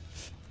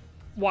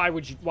 Why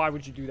would you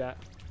do that?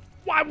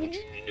 Why would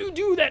you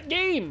do that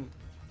game?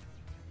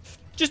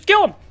 Just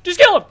kill him. Just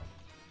kill him.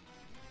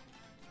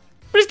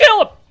 Just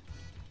kill him.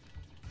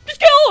 Just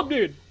kill him,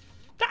 dude.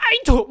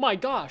 My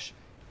gosh.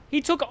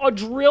 He took a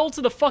drill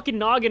to the fucking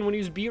noggin when he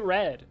was beat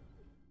red.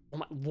 Oh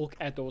my, look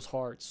at those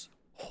hearts.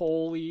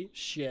 Holy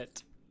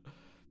shit.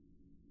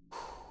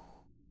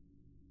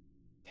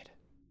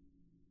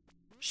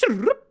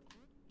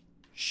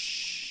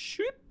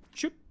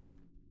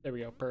 There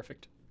we go,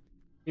 perfect.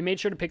 We made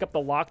sure to pick up the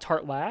locked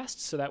heart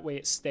last, so that way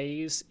it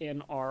stays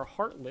in our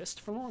heart list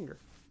for longer.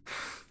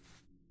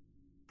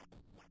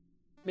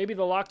 Maybe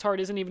the locked heart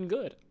isn't even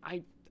good.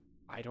 I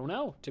don't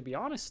know, to be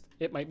honest.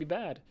 It might be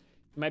bad.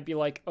 It might be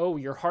like, oh,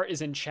 your heart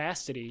is in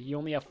chastity. You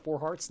only have 4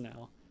 hearts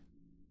now.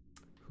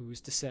 Who's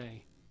to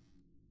say?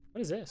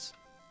 What is this?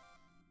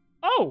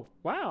 Oh,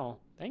 wow.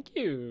 Thank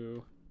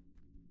you.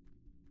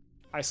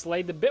 I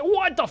slayed the bit.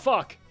 What the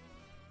fuck?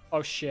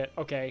 Oh shit.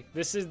 Okay.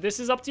 This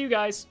is up to you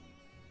guys.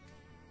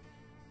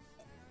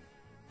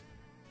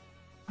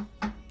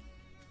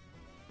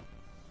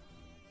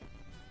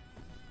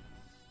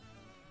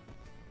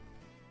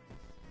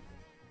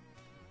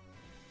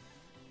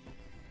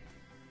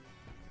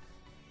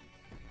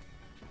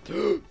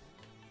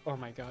 Oh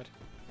my god.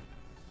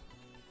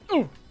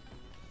 Ooh.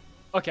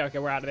 Okay,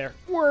 we're out of there.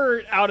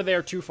 We're out of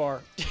there too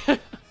far.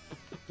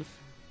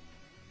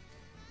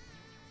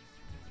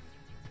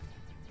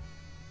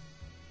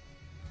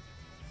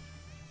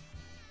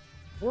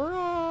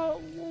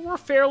 We're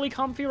fairly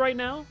comfy right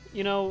now.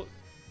 You know,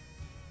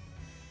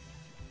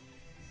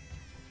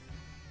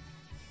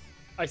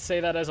 I say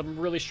that as I'm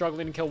really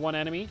struggling to kill one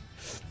enemy.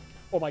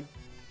 Oh my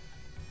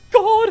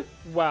god!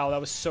 Wow, that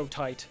was so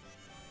tight.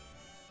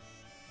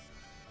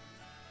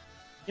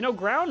 You know,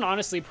 ground,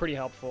 honestly, pretty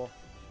helpful.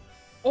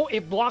 Oh,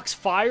 it blocks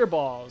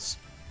fireballs.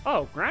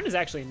 Oh, ground is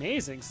actually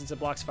amazing since it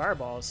blocks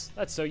fireballs.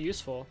 That's so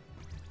useful.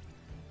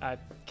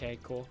 Okay,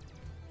 cool.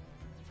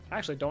 I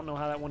actually don't know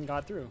how that one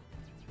got through.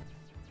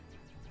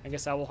 I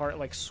guess Owl Heart,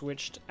 like,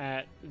 switched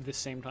at the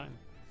same time.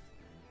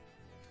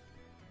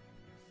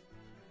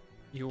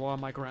 You are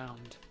my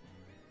ground.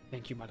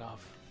 Thank you, my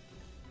dove.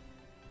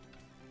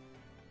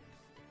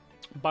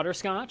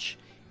 Butterscotch.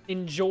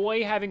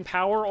 Enjoy having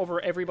power over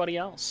everybody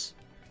else.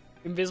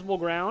 Invisible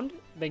ground.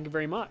 Thank you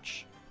very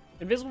much.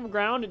 Invisible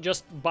ground,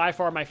 just by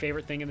far my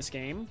favorite thing in this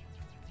game.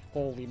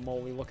 Holy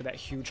moly, look at that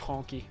huge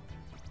honky.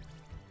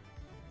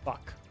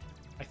 Fuck.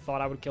 I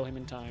thought I would kill him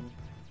in time.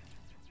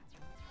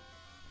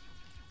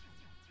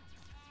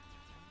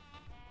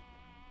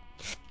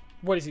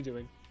 What is he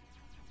doing?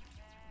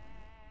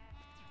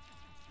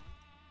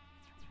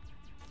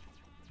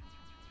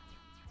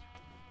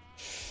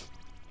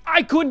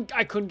 I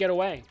couldn't get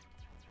away.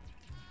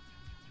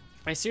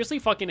 I seriously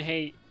fucking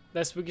hate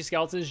that Spooky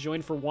Skeletons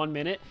joined for 1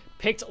 minute,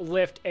 picked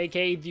Lift,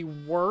 aka the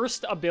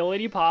worst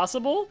ability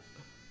possible,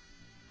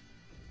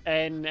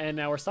 and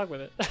now we're stuck with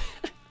it.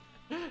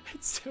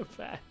 It's so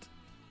bad.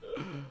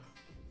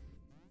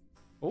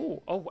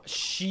 Oh,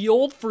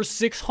 shield for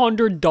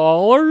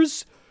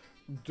 $600?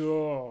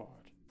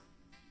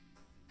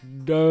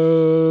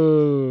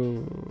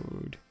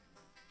 Dude.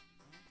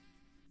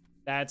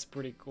 That's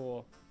pretty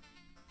cool.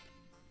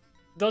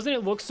 Doesn't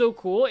it look so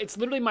cool? It's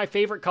literally my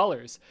favorite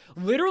colors.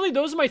 Literally,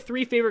 those are my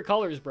 3 favorite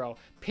colors, bro.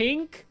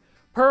 Pink,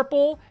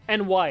 purple,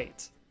 and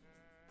white.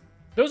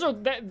 Those are,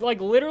 like,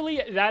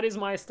 literally, that is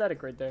my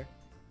aesthetic right there.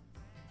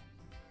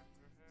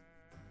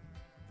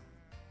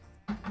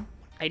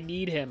 I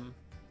need him.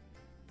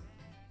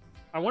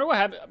 I wonder what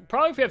happens.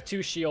 Probably if we have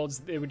 2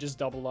 shields, it would just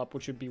double up,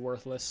 which would be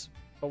worthless.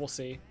 But we'll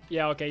see.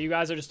 Yeah, okay, you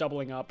guys are just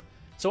doubling up.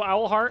 So,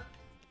 Owlheart,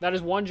 that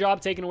is 1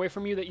 job taken away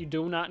from you that you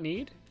do not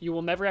need. You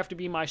will never have to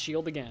be my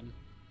shield again.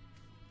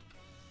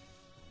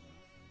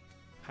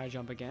 High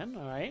jump again,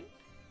 alright.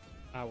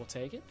 I will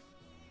take it.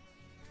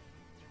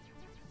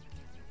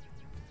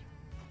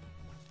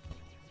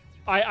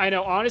 I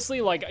know,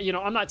 honestly, like, you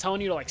know, I'm not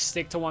telling you to, like,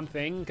 stick to one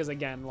thing, because,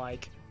 again,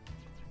 like,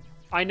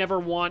 I never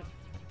want...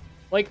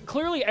 Like,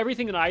 clearly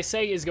everything that I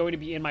say is going to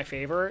be in my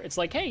favor. It's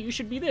like, hey, you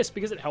should be this,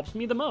 because it helps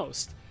me the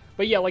most.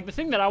 But yeah, like, the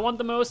thing that I want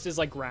the most is,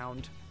 like,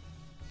 ground.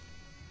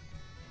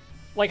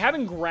 Like,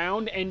 having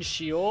ground and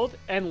shield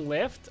and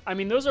lift, I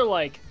mean, those are,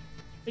 like...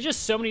 There's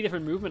just so many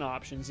different movement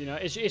options, you know?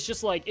 It's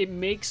just, like, it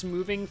makes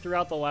moving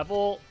throughout the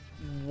level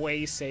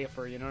way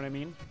safer, you know what I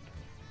mean?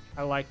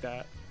 I like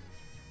that.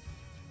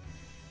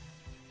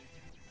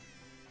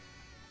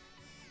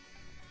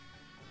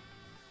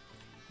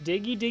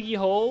 Diggy diggy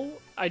hole.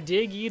 I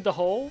dig ye the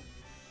hole.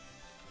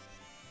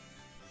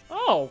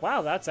 Oh,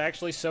 wow, that's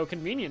actually so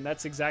convenient.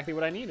 That's exactly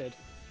what I needed.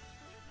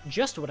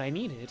 Just what I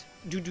needed.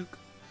 Doo-doo.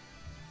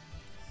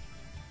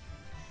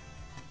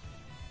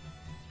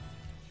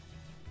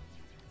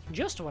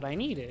 Just what I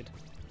needed.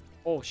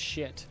 Oh,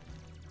 shit.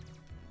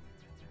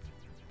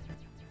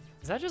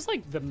 Is that just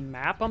like the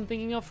map I'm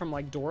thinking of from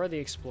like Dora the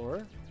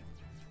Explorer?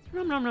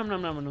 Nom nom nom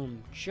nom nom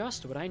nom.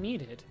 Just what I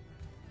needed.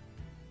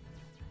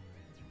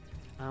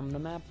 I'm the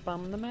map,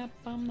 I'm the map,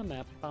 I'm the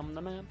map, I'm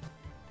the map.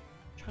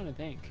 I'm trying to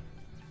think.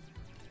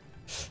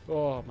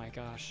 Oh my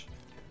gosh.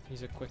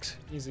 He's a quick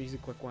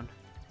one.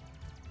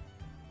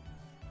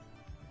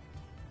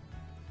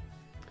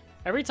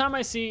 Every time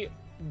I see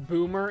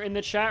Boomer in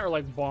the chat or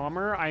like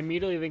Bomber, I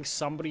immediately think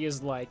somebody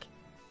is like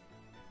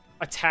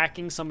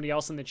attacking somebody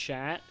else in the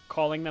chat,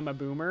 calling them a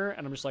boomer,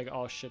 and I'm just like,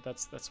 oh shit,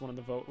 that's one of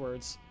the vote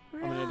words.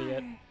 I'm an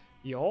idiot.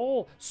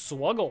 Yo,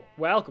 Swuggle,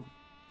 welcome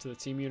to the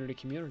Team Unity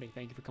community.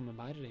 Thank you for coming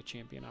by today,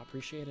 champion. I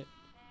appreciate it.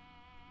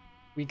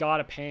 We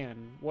got a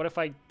pan. What if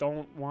I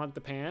don't want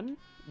the pan?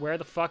 Where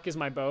the fuck is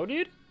my bow,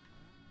 dude?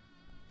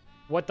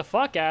 What the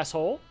fuck,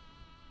 asshole?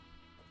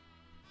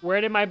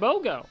 Where did my bow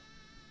go?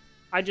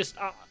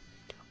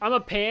 I'm a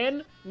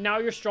pan. Now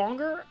you're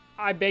stronger.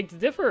 I beg to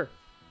differ.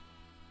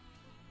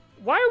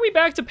 Why are we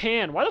back to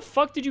pan? Why the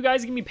fuck did you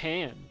guys give me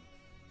pan?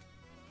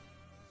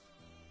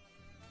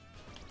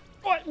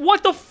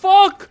 What the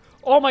fuck?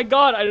 Oh my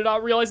god, I did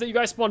not realize that you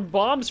guys spawned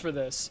bombs for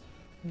this.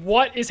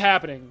 What is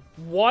happening?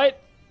 What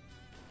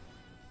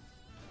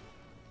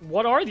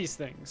are these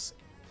things?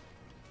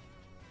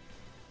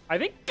 I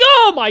think,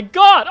 oh my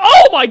god!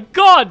 Oh my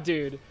god,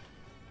 dude!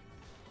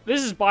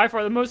 This is by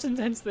far the most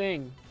intense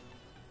thing.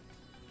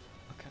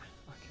 Okay,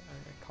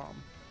 alright, calm.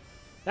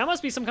 That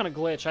must be some kind of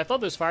glitch. I thought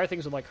those fire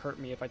things would like hurt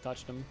me if I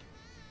touched them.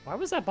 Why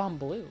was that bomb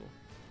blue?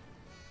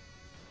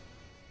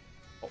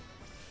 Oh,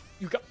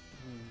 you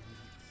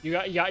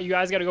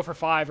guys gotta go for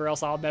 5 or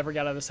else I'll never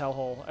get out of this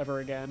hellhole ever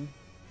again.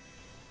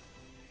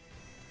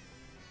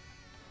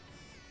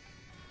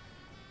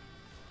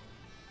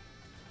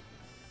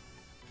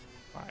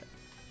 Alright.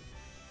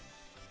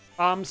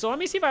 So let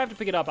me see if I have to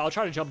pick it up. I'll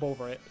try to jump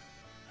over it.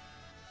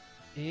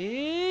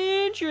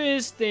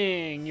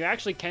 Interesting. You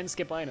actually can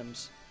skip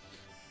items.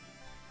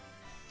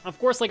 Of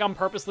course, like, I'm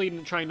purposely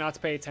trying not to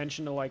pay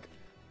attention to, like,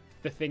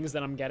 the things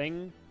that I'm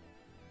getting.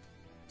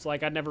 So,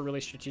 like, I'd never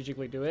really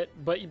strategically do it.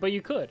 But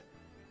you could.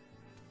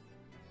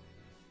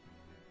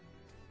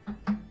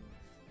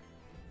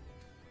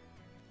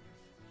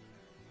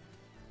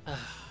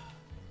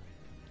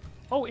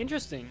 Oh,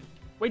 interesting.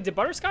 Wait, did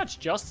Butterscotch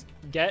just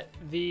get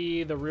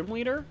the room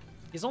leader?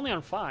 He's only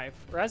on 5.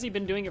 Or has he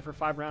been doing it for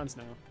 5 rounds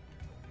now?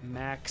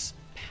 Max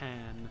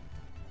Pan.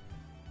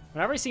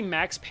 Whenever I see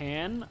Max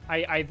Pan,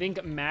 I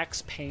think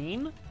Max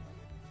Payne.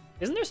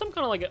 Isn't there some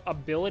kind of like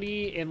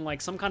ability in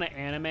like some kind of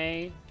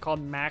anime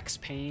called Max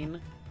Payne?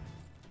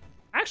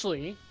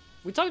 Actually,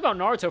 we talked about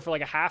Naruto for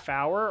like a half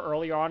hour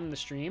earlier on in the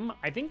stream.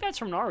 I think that's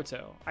from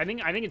Naruto. I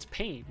think it's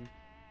Pain.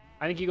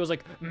 I think he goes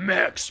like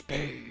Max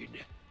Payne,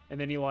 and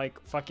then he like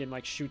fucking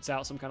like shoots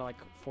out some kind of like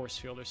force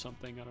field or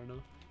something. I don't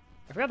know.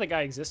 I forgot that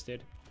guy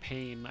existed.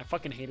 Pain. I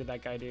fucking hated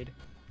that guy, dude.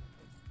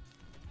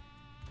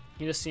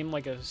 He just seemed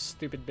like a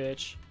stupid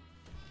bitch.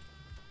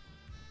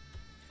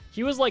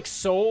 He was like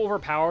so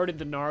overpowered in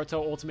the Naruto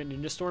Ultimate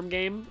Ninja Storm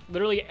game.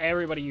 Literally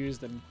everybody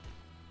used him.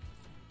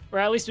 Or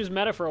at least it was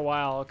meta for a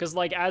while. Because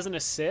like as an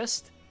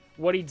assist,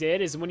 what he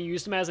did is when you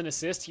used him as an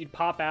assist, he'd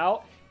pop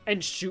out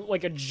and shoot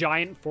like a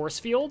giant force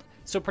field.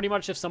 So pretty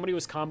much if somebody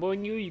was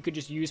comboing you, you could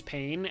just use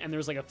Pain. And there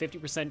was like a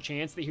 50%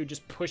 chance that he would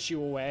just push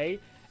you away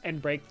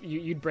and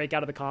you'd break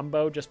out of the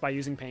combo just by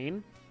using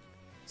Pain.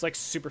 It's like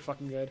super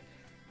fucking good.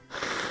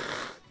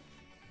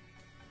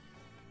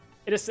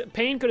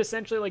 Pain could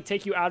essentially like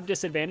take you out of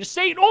disadvantage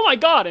state. Oh my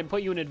god, and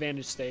put you in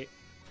advantage state.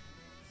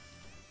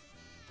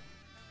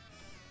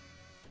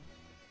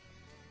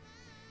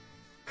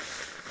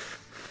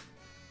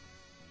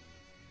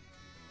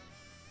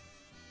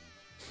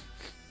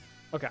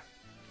 Okay.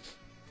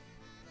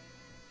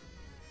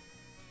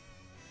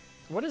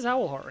 What is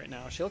Owlheart right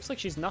now? She looks like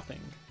she's nothing.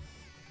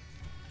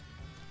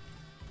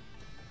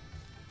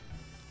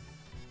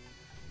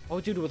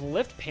 Oh, dude, with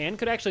lift, Pan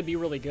could actually be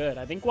really good.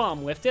 I think while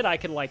I'm lifted, I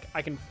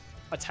can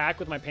attack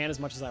with my Pan as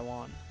much as I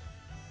want.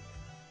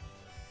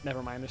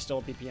 Never mind, there's still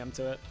a BPM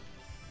to it.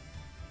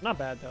 Not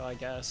bad, though, I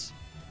guess.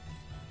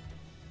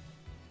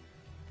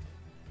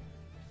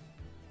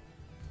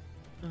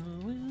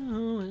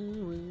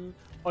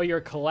 Oh, you're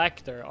a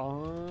collector.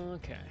 Oh,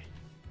 okay.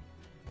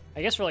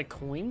 I guess for, like,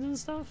 coins and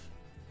stuff?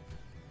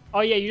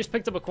 Oh, yeah, you just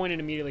picked up a coin and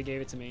immediately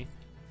gave it to me.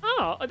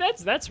 Oh,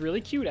 that's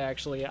really cute,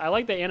 actually. I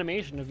like the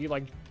animation of you,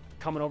 like,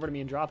 coming over to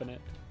me and dropping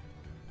it.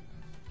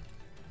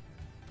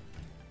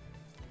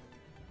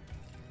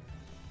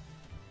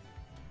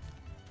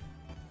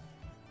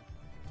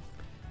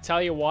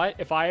 Tell you what,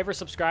 if I ever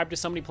subscribed to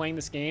somebody playing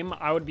this game,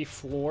 I would be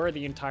floor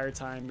the entire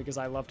time because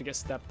I love to get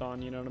stepped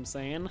on, you know what I'm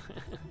saying?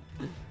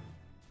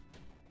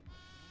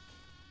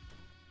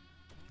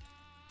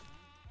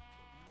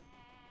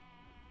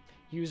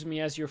 Use me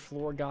as your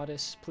floor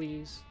goddess,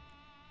 please.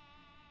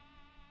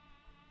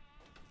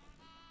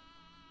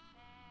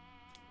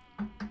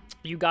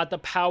 You got the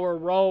power,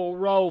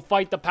 row,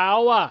 fight the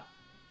power.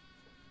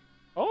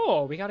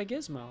 Oh, we got a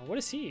Gizmo. What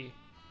is he?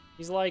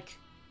 He's like...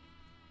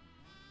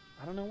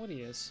 I don't know what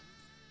he is.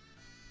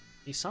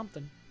 He's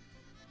something.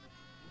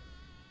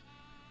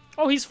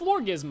 Oh, he's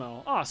Floor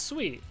Gizmo. Oh,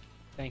 sweet.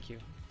 Thank you.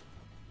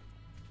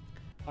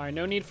 All right,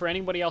 no need for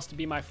anybody else to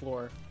be my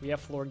floor. We have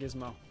Floor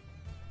Gizmo.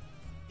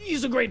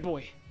 He's a great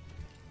boy.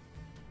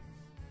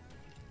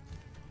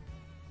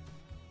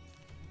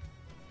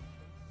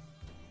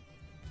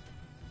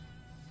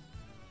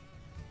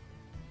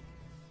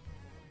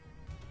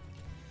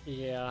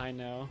 Yeah, I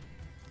know.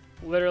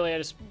 Literally, I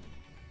just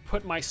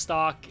put my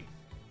stock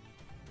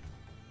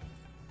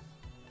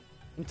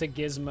into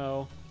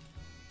Gizmo,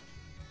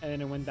 and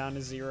then it went down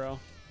to 0.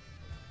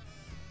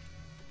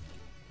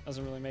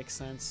 Doesn't really make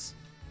sense.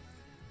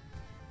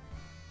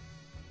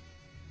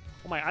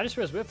 Oh my, I just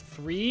realized we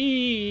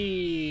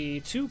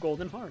have 2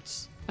 golden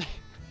hearts.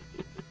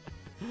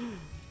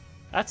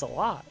 That's a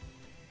lot.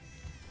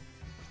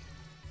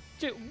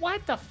 Dude,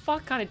 what the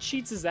fuck kind of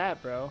cheats is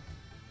that, bro?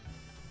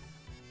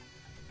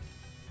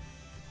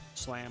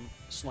 Slam,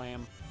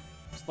 slam,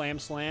 slam,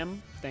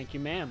 slam. Thank you,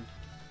 ma'am.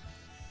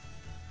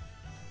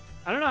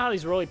 I don't know how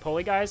these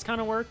roly-poly guys kind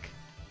of work.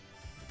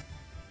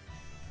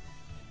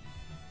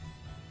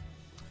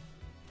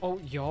 Oh,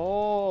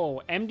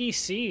 yo,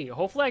 MDC.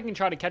 Hopefully I can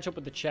try to catch up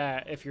with the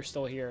chat if you're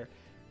still here.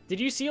 Did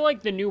you see,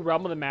 like, the new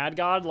Realm of the Mad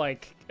God,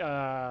 like,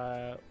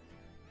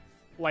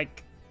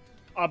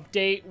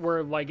 update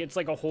where, like, it's,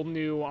 like, a whole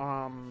new,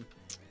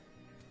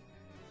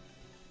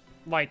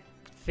 like,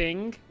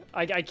 thing?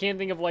 I can't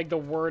think of, like, the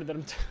word that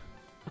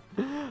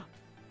I'm...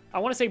 I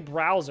want to say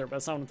browser, but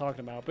that's not what I'm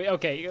talking about. But,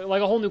 okay,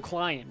 like, a whole new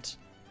client.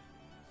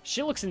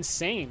 Shit looks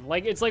insane.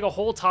 Like, it's, like, a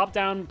whole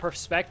top-down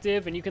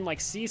perspective, and you can,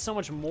 like, see so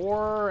much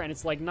more, and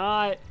it's, like,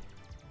 not...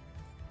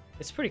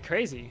 It's pretty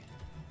crazy.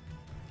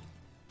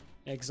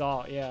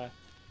 Exalt, yeah.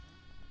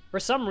 For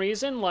some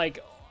reason,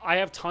 like, I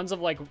have tons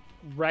of, like,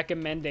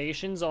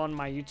 recommendations on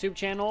my YouTube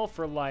channel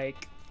for,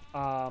 like,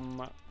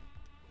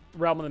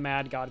 Realm of the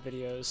Mad God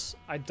videos.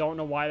 I don't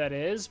know why that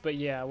is, but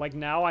yeah, like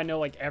now I know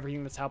like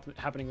everything that's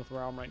happening with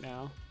Realm right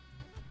now.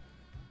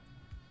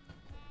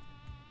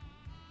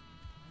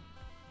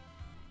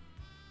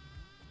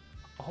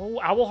 Oh,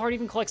 Owlheart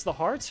even collects the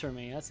hearts for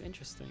me. That's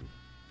interesting.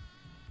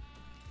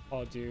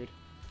 Oh, dude.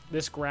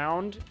 This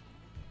ground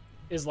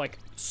is like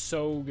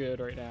so good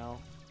right now.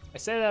 I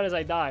say that as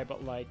I die,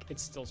 but like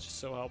it's still just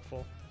so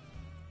helpful.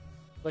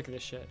 Look at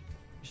this shit.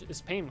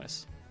 It's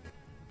painless.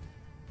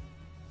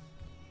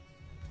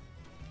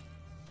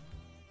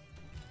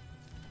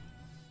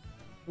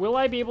 Will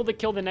I be able to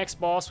kill the next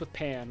boss with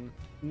Pan?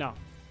 No.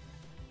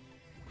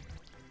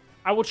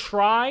 I will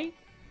try,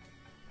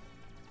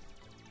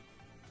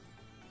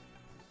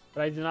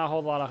 but I do not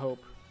hold a lot of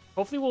hope.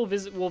 Hopefully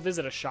we'll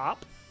visit a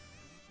shop,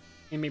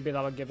 and maybe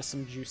that'll give us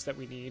some juice that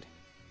we need.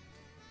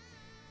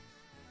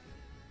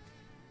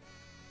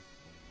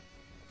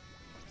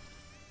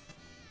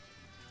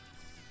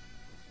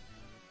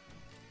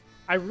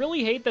 I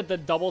really hate that the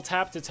double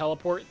tap to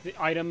teleport the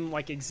item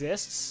like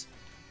exists.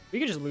 We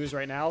could just lose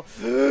right now.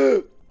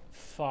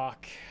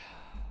 Fuck.